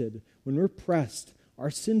tested, when we're pressed, our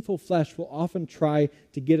sinful flesh will often try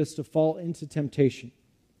to get us to fall into temptation.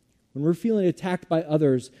 When we're feeling attacked by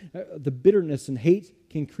others, the bitterness and hate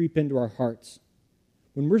can creep into our hearts.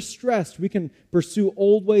 When we're stressed, we can pursue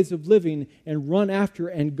old ways of living and run after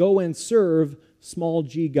and go and serve small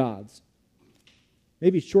g gods.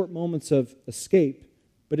 Maybe short moments of escape,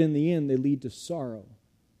 but in the end they lead to sorrow.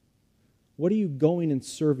 What are you going and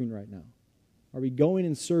serving right now? Are we going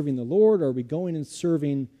and serving the Lord? Or are we going and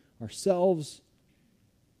serving ourselves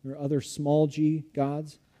or other small g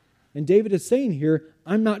gods? And David is saying here,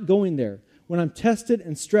 I'm not going there. When I'm tested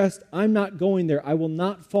and stressed, I'm not going there. I will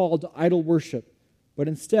not fall to idol worship. But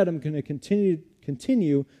instead, I'm going to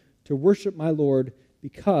continue to worship my Lord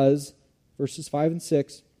because, verses 5 and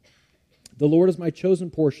 6, the Lord is my chosen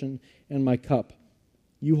portion and my cup.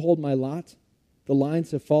 You hold my lot. The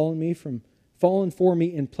lines have fallen for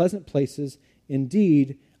me in pleasant places.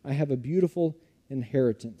 Indeed, I have a beautiful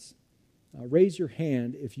inheritance. Raise your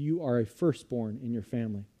hand if you are a firstborn in your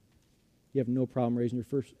family. You have no problem raising your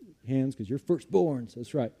first hands because you're firstborns.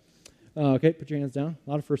 That's right. Okay, put your hands down. A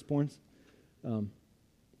lot of firstborns.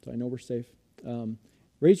 So I know we're safe.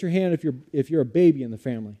 Raise your hand if you're a baby in the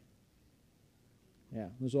family. Yeah,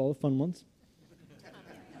 those are all the fun ones.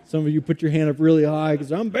 Some of you put your hand up really high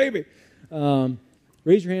because I'm a baby.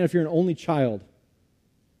 Raise your hand if you're an only child.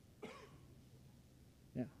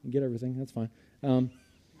 Yeah, you get everything. That's fine.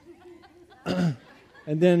 And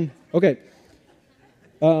then, okay.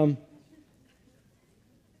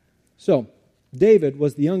 So, David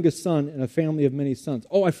was the youngest son in a family of many sons.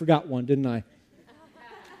 Oh, I forgot one, didn't I?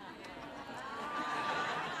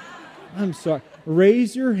 I'm sorry.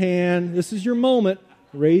 Raise your hand. This is your moment.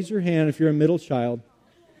 Raise your hand if you're a middle child.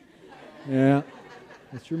 Yeah,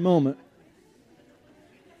 it's your moment.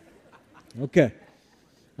 Okay.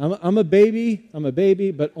 I'm a baby. I'm a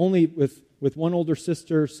baby, but only with one older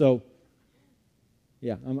sister. So,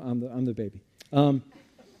 yeah, I'm the baby.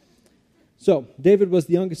 So, David was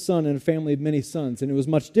the youngest son in a family of many sons, and it was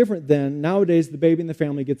much different then. Nowadays, the baby in the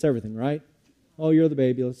family gets everything, right? Oh, you're the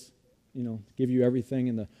baby. Let's, give you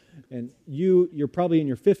everything. And you're probably in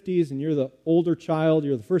your 50s, and you're the older child.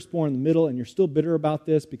 You're the firstborn in the middle, and you're still bitter about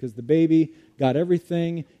this because the baby got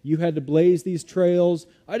everything. You had to blaze these trails.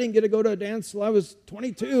 I didn't get to go to a dance till I was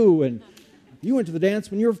 22, and you went to the dance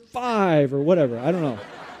when you were 5 or whatever. I don't know.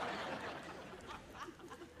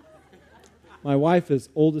 My wife is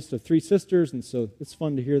oldest of 3 sisters, and so it's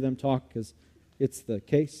fun to hear them talk because it's the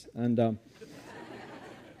case. And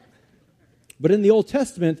but in the Old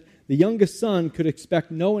Testament, the youngest son could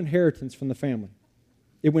expect no inheritance from the family.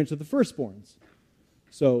 It went to the firstborns.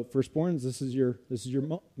 So firstborns, this is your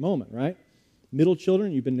moment, right? Middle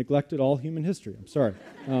children, you've been neglected all human history. I'm sorry.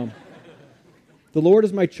 The Lord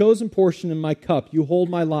is my chosen portion and my cup. You hold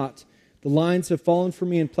my lot. The lines have fallen for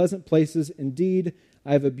me in pleasant places. Indeed,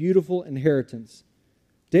 I have a beautiful inheritance.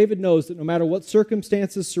 David knows that no matter what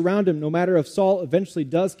circumstances surround him, no matter if Saul eventually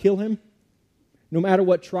does kill him, no matter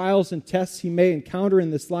what trials and tests he may encounter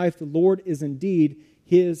in this life, the Lord is indeed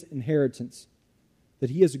his inheritance. That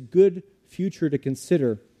he has a good future to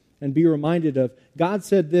consider and be reminded of. God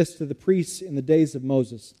said this to the priests in the days of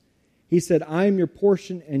Moses. He said, I am your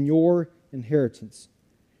portion and your inheritance.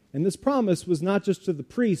 And this promise was not just to the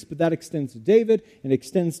priests, but that extends to David and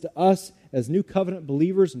extends to us as new covenant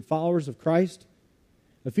believers and followers of Christ.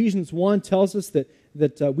 Ephesians 1 tells us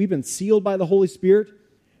that we've been sealed by the Holy Spirit,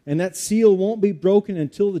 and that seal won't be broken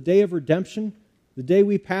until the day of redemption, the day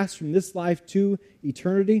we pass from this life to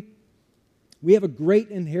eternity. We have a great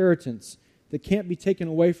inheritance that can't be taken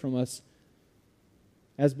away from us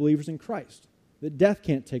as believers in Christ, that death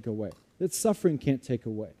can't take away, that suffering can't take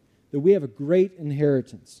away, that we have a great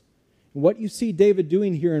inheritance. And what you see David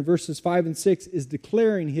doing here in verses 5 and 6 is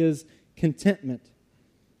declaring his contentment,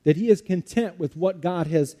 that he is content with what God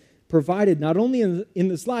has provided, not only in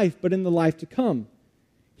this life, but in the life to come.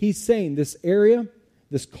 He's saying this area,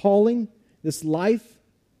 this calling, this life,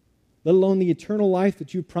 let alone the eternal life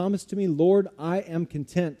that you promised to me, Lord, I am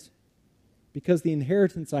content because the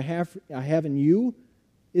inheritance I have in you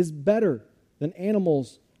is better than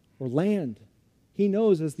animals or land. He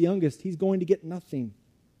knows as the youngest he's going to get nothing,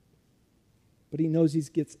 but he knows he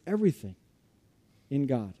gets everything in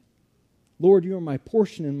God. Lord, you are my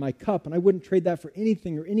portion and my cup, and I wouldn't trade that for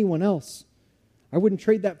anything or anyone else. I wouldn't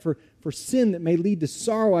trade that for sin that may lead to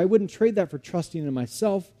sorrow. I wouldn't trade that for trusting in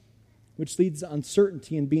myself, which leads to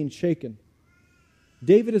uncertainty and being shaken.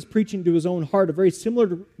 David is preaching to his own heart a very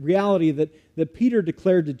similar reality that Peter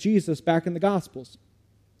declared to Jesus back in the Gospels.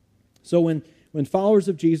 So when when followers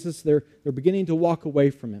of Jesus, they're beginning to walk away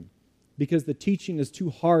from him because the teaching is too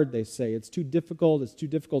hard, they say. It's too difficult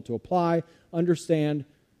to apply, understand.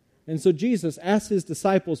 And so Jesus asks his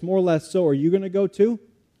disciples more or less, so are you going to go too?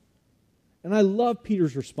 And I love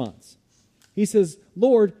Peter's response. He says,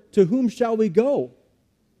 Lord, to whom shall we go?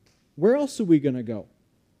 Where else are we going to go?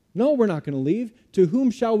 No, we're not going to leave. To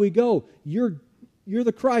whom shall we go? You're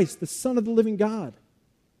the Christ, the Son of the living God.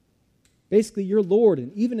 Basically, you're Lord.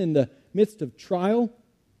 And even in the midst of trial,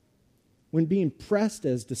 when being pressed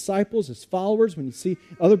as disciples, as followers, when you see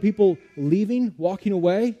other people leaving, walking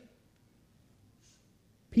away,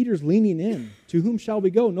 Peter's leaning in. To whom shall we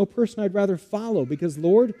go? No person I'd rather follow, because,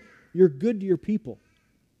 Lord, you're good to your people.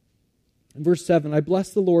 In verse 7, I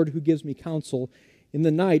bless the Lord who gives me counsel. In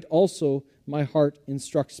the night also my heart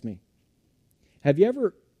instructs me. Have you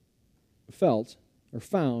ever felt or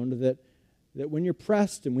found that when you're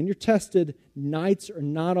pressed and when you're tested, nights are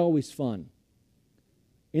not always fun?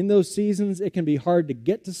 In those seasons, it can be hard to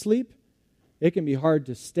get to sleep. It can be hard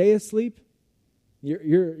to stay asleep.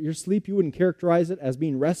 Your sleep, you wouldn't characterize it as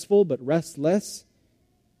being restful, but restless.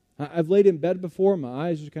 I've laid in bed before, my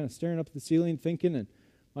eyes are kind of staring up at the ceiling thinking, and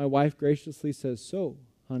my wife graciously says, so,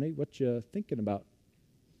 honey, what you thinking about?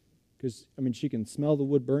 Because, she can smell the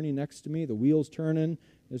wood burning next to me, the wheels turning.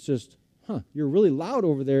 It's just, you're really loud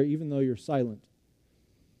over there even though you're silent.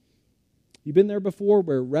 You've been there before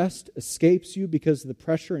where rest escapes you because of the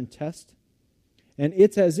pressure and test? And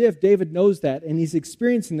it's as if David knows that, and he's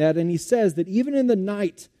experiencing that, and he says that even in the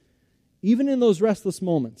night, even in those restless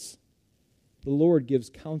moments, the Lord gives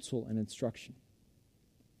counsel and instruction.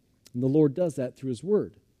 And the Lord does that through his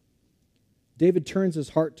word. David turns his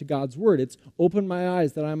heart to God's word. It's open my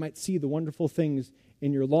eyes that I might see the wonderful things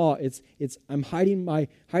in your law. It's I'm hiding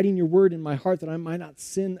your word in my heart that I might not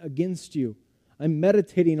sin against you. I'm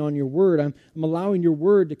meditating on your word. I'm allowing your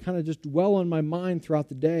word to kind of just dwell on my mind throughout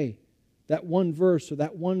the day. That one verse or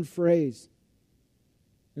that one phrase.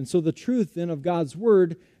 And so the truth then of God's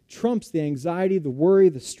word trumps the anxiety, the worry,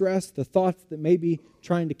 the stress, the thoughts that may be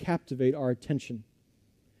trying to captivate our attention.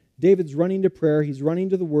 David's running to prayer. He's running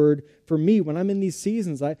to the Word. For me, when I'm in these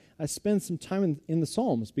seasons, I spend some time in the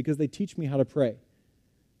Psalms because they teach me how to pray.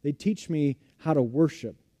 They teach me how to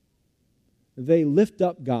worship. They lift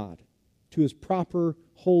up God to his proper,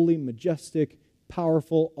 holy, majestic,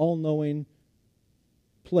 powerful, all-knowing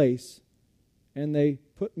place, and they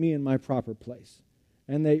put me in my proper place.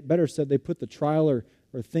 And they, better said, they put the trial or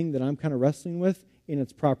thing that I'm kind of wrestling with in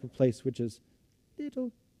its proper place, which is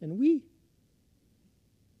little and wee.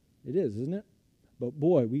 It is, isn't it? But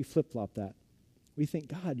boy, we flip-flop that. We think,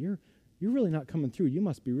 God, you're really not coming through. You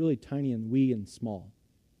must be really tiny and wee and small.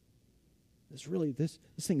 This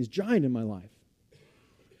thing is giant in my life.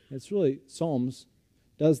 It's really, Psalms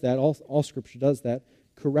does that. All Scripture does that.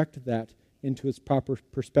 Correct that into its proper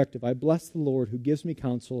perspective. I bless the Lord who gives me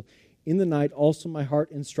counsel. In the night also my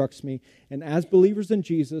heart instructs me. And as believers in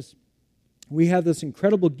Jesus, we have this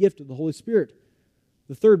incredible gift of the Holy Spirit,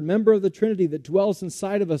 the third member of the Trinity that dwells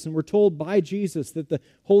inside of us. And we're told by Jesus that the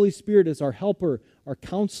Holy Spirit is our helper, our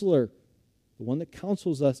counselor, the one that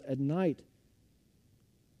counsels us at night,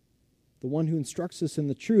 the one who instructs us in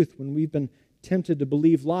the truth when we've been tempted to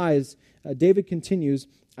believe lies. David continues,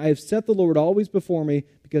 I have set the Lord always before me,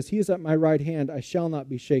 because he is at my right hand, I shall not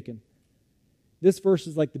be shaken. This verse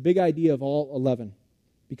is like the big idea of all 11,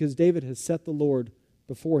 because David has set the Lord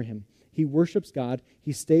before him. He worships God.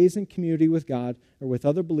 He stays in community with God or with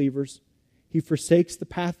other believers. He forsakes the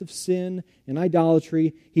path of sin and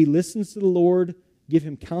idolatry. He listens to the Lord, give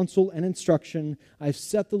him counsel and instruction. I've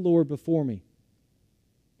set the Lord before me.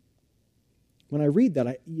 When I read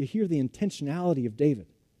that, you hear the intentionality of David.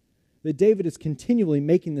 That David is continually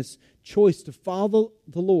making this choice to follow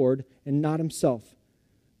the Lord and not himself.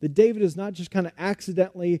 That David is not just kind of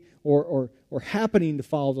accidentally or happening to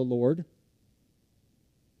follow the Lord,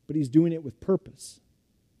 but he's doing it with purpose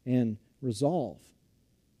and resolve.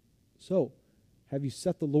 So, have you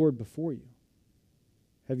set the Lord before you?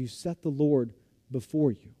 Have you set the Lord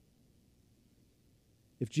before you?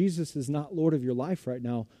 If Jesus is not Lord of your life right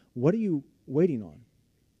now, what are you waiting on?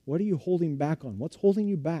 What are you holding back on? What's holding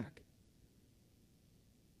you back?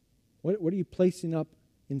 What are you placing up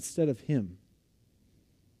instead of him?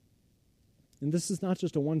 And this is not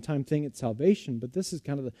just a one-time thing at salvation, but this is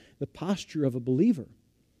kind of the posture of a believer.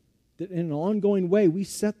 That in an ongoing way, we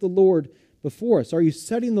set the Lord before us. Are you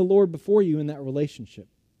setting the Lord before you in that relationship?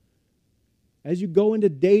 As you go into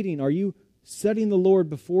dating, are you setting the Lord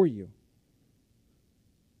before you?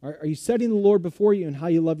 Are you setting the Lord before you in how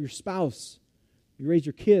you love your spouse? You raise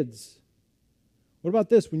your kids? What about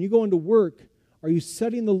this? When you go into work, are you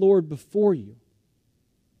setting the Lord before you?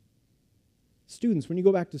 Students, when you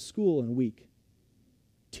go back to school in a week,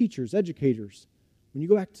 teachers, educators, when you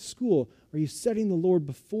go back to school, are you setting the Lord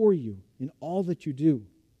before you in all that you do?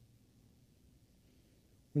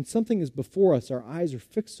 When something is before us, our eyes are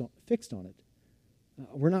fixed on it.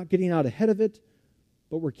 We're not getting out ahead of it,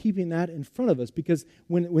 but we're keeping that in front of us, because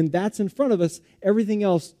when that's in front of us, everything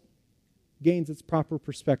else gains its proper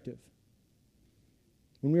perspective.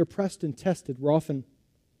 When we are pressed and tested, we're often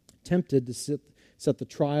tempted to set the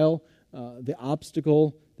trial, the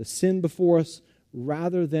obstacle, the sin before us,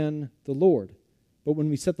 rather than the Lord. But when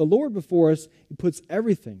we set the Lord before us, it puts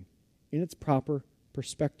everything in its proper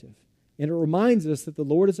perspective. And it reminds us that the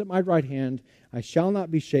Lord is at my right hand, I shall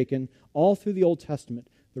not be shaken. All through the Old Testament,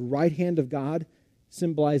 the right hand of God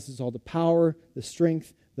symbolizes all the power, the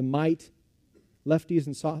strength, the might. Lefties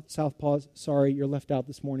and southpaws, sorry, you're left out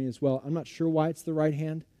this morning as well. I'm not sure why it's the right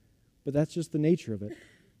hand, but that's just the nature of it.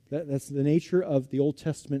 That's the nature of the Old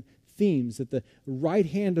Testament themes, that the right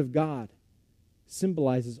hand of God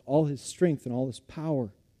symbolizes all His strength and all His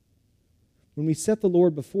power. When we set the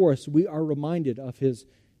Lord before us, we are reminded of His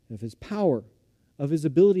power, of His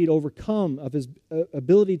ability to overcome, of His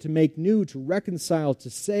ability to make new, to reconcile, to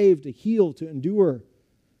save, to heal, to endure.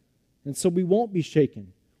 And so we won't be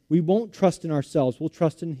shaken. We won't trust in ourselves. We'll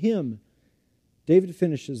trust in Him. David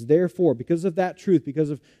finishes, therefore, because of that truth, because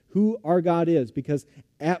of who our God is, because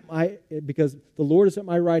the Lord is at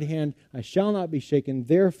my right hand, I shall not be shaken.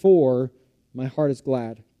 Therefore, my heart is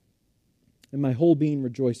glad, and my whole being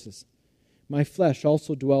rejoices. My flesh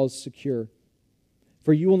also dwells secure.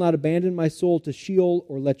 For you will not abandon my soul to Sheol,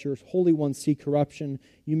 or let your Holy One see corruption.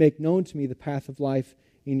 You make known to me the path of life.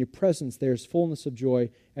 In your presence there is fullness of joy.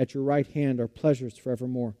 At your right hand are pleasures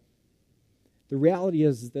forevermore. The reality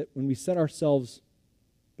is that when we set ourselves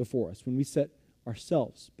before us,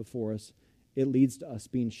 it leads to us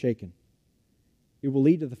being shaken. It will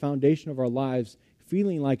lead to the foundation of our lives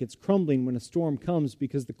feeling like it's crumbling when a storm comes,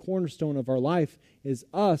 because the cornerstone of our life is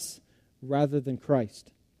us rather than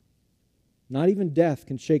Christ. Not even death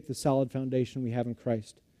can shake the solid foundation we have in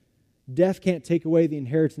Christ. Death can't take away the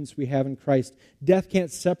inheritance we have in Christ. Death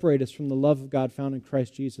can't separate us from the love of God found in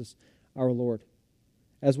Christ Jesus our Lord.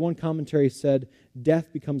 As one commentary said,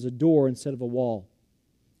 death becomes a door instead of a wall,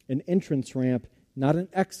 an entrance ramp, not an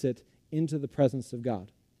exit into the presence of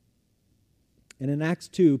God. And in Acts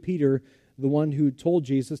 2, Peter, the one who told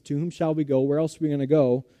Jesus, to whom shall we go? Where else are we going to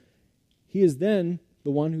go? He is then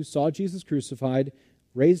the one who saw Jesus crucified,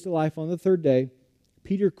 raised to life on the third day.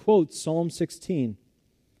 Peter quotes Psalm 16,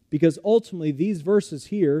 because ultimately these verses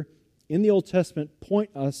here in the Old Testament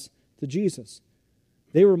point us to Jesus.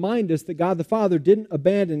 They remind us that God the Father didn't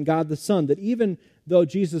abandon God the Son, that even though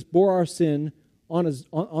Jesus bore our sin in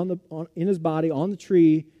His body, on the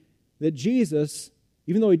tree, that Jesus,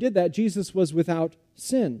 even though He did that, Jesus was without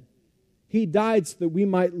sin. He died so that we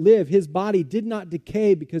might live. His body did not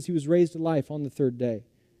decay because He was raised to life on the third day.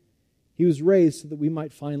 He was raised so that we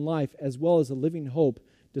might find life as well as a living hope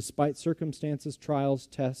despite circumstances, trials,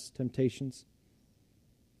 tests, temptations.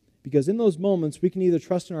 Because in those moments, we can either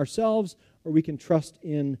trust in ourselves or we can trust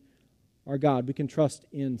in our God. We can trust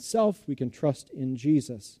in self. We can trust in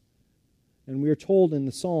Jesus. And we are told in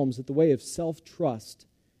the Psalms that the way of self-trust,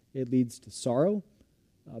 it leads to sorrow,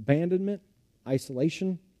 abandonment,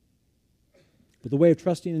 isolation. But the way of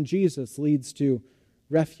trusting in Jesus leads to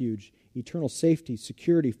refuge, eternal safety,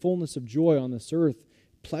 security, fullness of joy on this earth,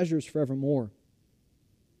 pleasures forevermore.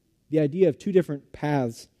 The idea of two different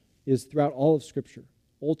paths is throughout all of Scripture.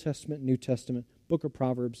 Old Testament, New Testament, Book of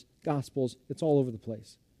Proverbs, Gospels, it's all over the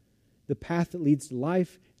place. The path that leads to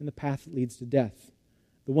life and the path that leads to death.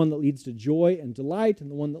 The one that leads to joy and delight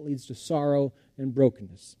and the one that leads to sorrow and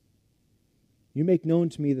brokenness. You make known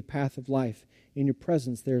to me the path of life. In your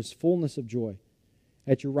presence there is fullness of joy.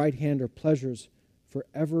 At your right hand are pleasures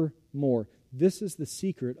forevermore. This is the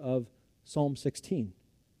secret of Psalm 16,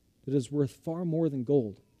 that is worth far more than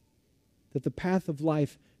gold. That the path of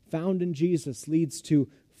life found in Jesus leads to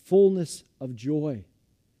fullness of joy,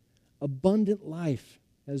 abundant life,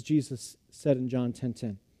 as Jesus said in John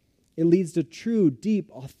 10:10. It leads to true, deep,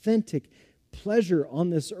 authentic pleasure on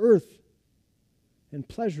this earth and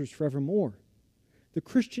pleasures forevermore. The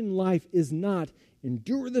Christian life is not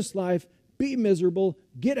endure this life, be miserable,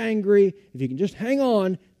 get angry. If you can just hang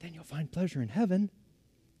on, then you'll find pleasure in heaven.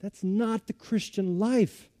 That's not the Christian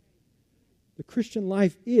life. The Christian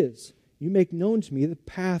life is, you make known to me the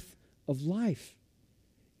path of life.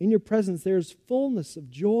 In your presence there is fullness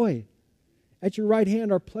of joy. At your right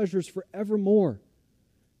hand are pleasures forevermore.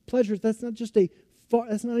 Pleasures, that's not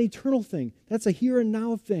an eternal thing. That's a here and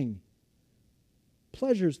now thing.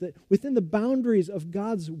 Pleasures that within the boundaries of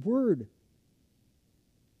God's Word.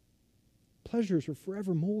 pleasures are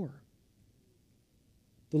forevermore.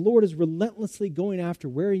 The Lord is relentlessly going after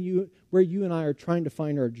where you and I are trying to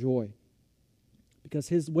find our joy, because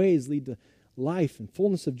His ways lead to life and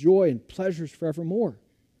fullness of joy and pleasures forevermore.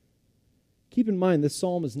 Keep in mind, this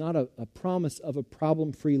psalm is not a promise of a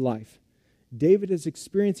problem-free life. David is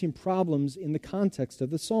experiencing problems in the context of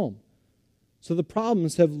the psalm. So the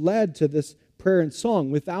problems have led to this prayer and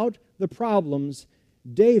song. Without the problems,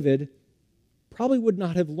 David probably would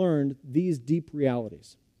not have learned these deep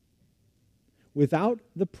realities. Without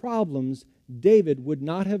the problems, David would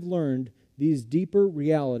not have learned these deeper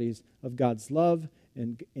realities of God's love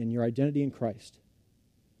and your identity in Christ.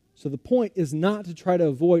 So the point is not to try to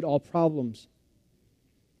avoid all problems.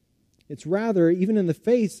 It's rather, even in the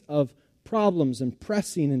face of problems and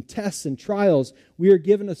pressing and tests and trials, we are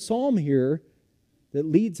given a psalm here that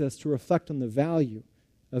leads us to reflect on the value,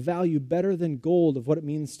 a value better than gold of what it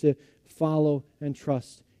means to follow and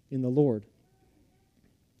trust in the Lord.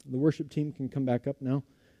 The worship team can come back up now.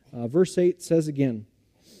 Verse 8 says again,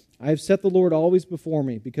 I have set the Lord always before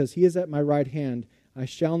me, because He is at my right hand. I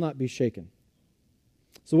shall not be shaken.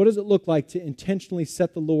 So what does it look like to intentionally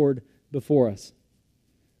set the Lord before us?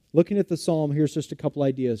 Looking at the psalm, here's just a couple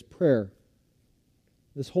ideas. Prayer.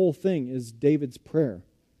 This whole thing is David's prayer.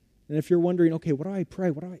 And if you're wondering, okay, what do I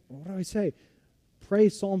pray? What do I say? Pray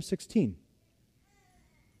Psalm 16.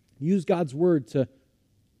 Use God's word to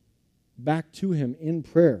back to Him in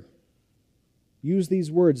prayer. Use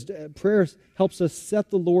these words. Prayer helps us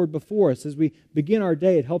set the Lord before us. As we begin our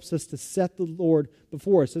day, it helps us to set the Lord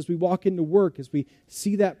before us. As we walk into work, as we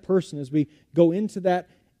see that person, as we go into that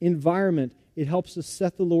environment, it helps us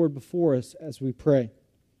set the Lord before us as we pray.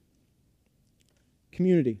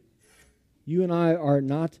 Community. You and I are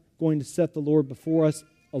not going to set the Lord before us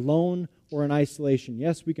alone or in isolation.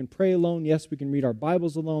 Yes, we can pray alone. Yes, we can read our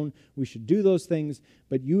Bibles alone. We should do those things,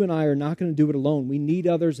 but you and I are not going to do it alone. We need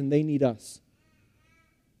others and they need us.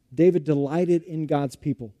 David delighted in God's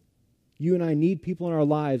people. You and I need people in our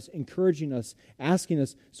lives encouraging us, asking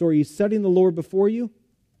us, so are you setting the Lord before you?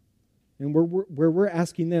 And where we're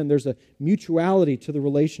asking them, there's a mutuality to the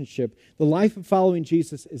relationship. The life of following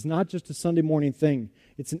Jesus is not just a Sunday morning thing.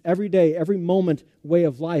 It's an everyday, every moment way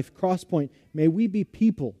of life. Crosspoint, may we be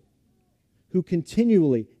people who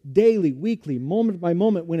continually, daily, weekly, moment by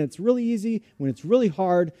moment, when it's really easy, when it's really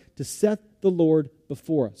hard, to set the Lord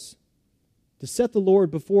before us. To set the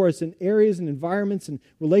Lord before us in areas and environments and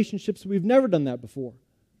relationships. We've never done that before.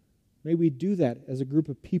 May we do that as a group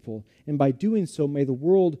of people. And by doing so, may the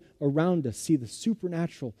world around us see the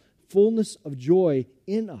supernatural fullness of joy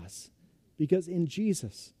in us. Because in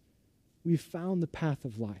Jesus, we've found the path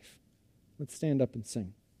of life. Let's stand up and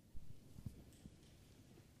sing.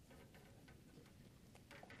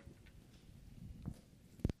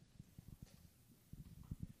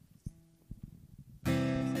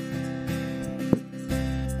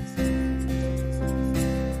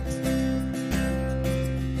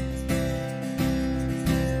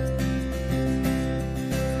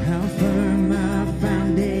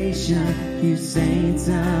 You saints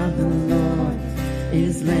of the Lord,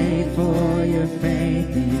 is laid for your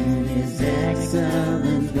faith in His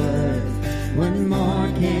excellent word. What more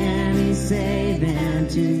can He say than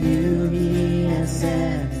to you He has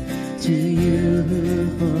said? To you who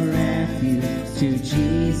for refuge to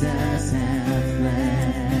Jesus have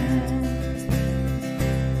fled.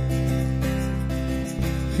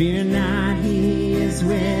 Fear not, He is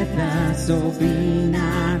with us, so be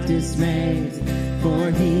not dismayed. For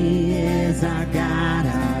He is our God,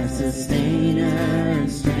 our sustainer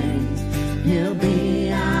and strength. He'll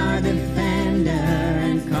be our defender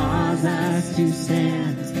and cause us to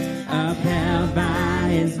stand, upheld by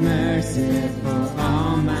His merciful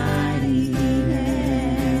almighty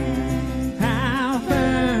hand. How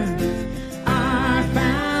firm our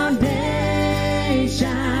foundation,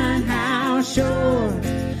 how sure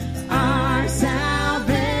our salvation,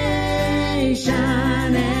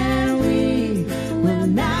 and we will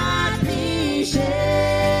not be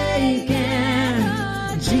shaken.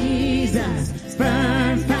 Jesus,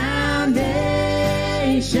 firm foundation.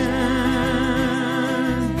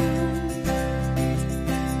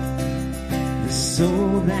 The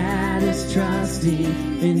soul that is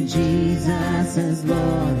trusting in Jesus as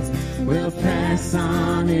Lord will press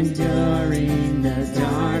on, enduring the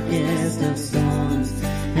darkest of storms.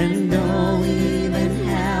 And though even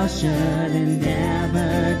hell should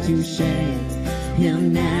endeavor to shake, He'll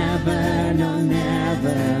never, no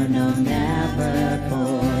never, no never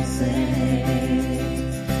forsake.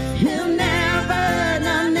 He'll never,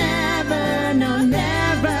 no never, no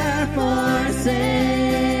never forsake.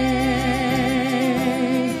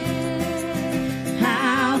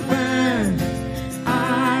 How firm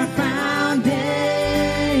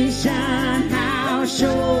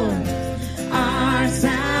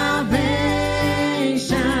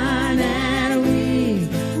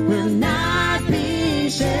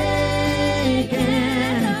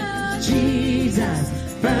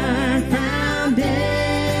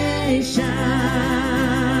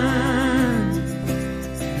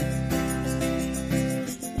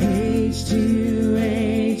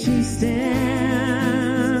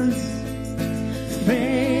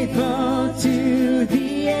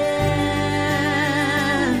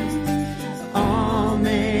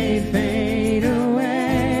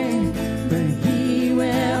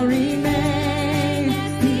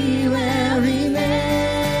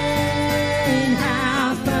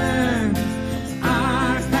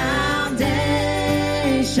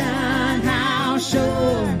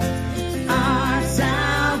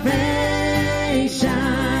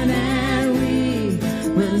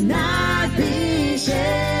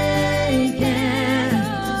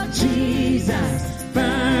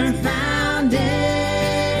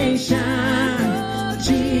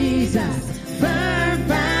Jesus, firm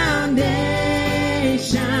foundation.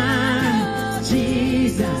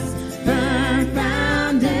 Jesus, firm foundation.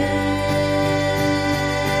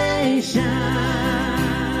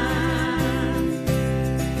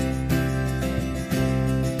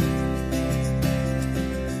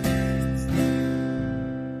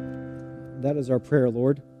 That is our prayer,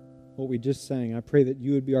 Lord, what we just sang. I pray that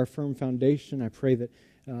you would be our firm foundation. I pray that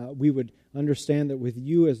we would understand that with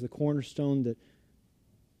you as the cornerstone, that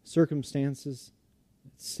circumstances,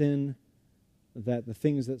 sin, that the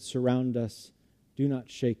things that surround us do not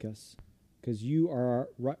shake us, because you are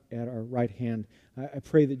at our right hand. I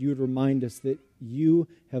pray that you would remind us that you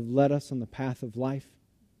have led us on the path of life.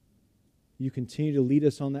 You continue to lead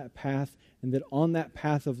us on that path, and that on that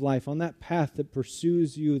path of life, on that path that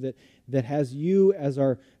pursues you, that has you as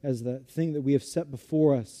the thing that we have set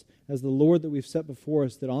before us, as the Lord that we've set before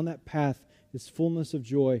us, that on that path is fullness of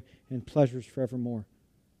joy and pleasures forevermore.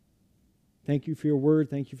 Thank you for your word.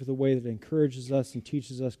 Thank you for the way that it encourages us and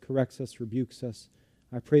teaches us, corrects us, rebukes us.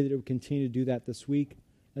 I pray that it would continue to do that this week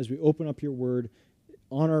as we open up your word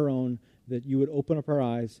on our own, that you would open up our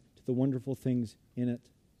eyes to the wonderful things in it.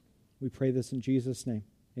 We pray this in Jesus' name.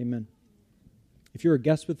 Amen. If you're a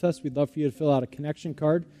guest with us, we'd love for you to fill out a connection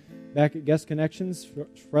card back at Guest Connections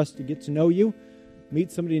for us to get to know you,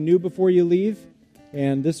 meet somebody new before you leave,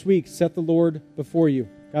 and this week, set the Lord before you.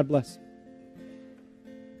 God bless.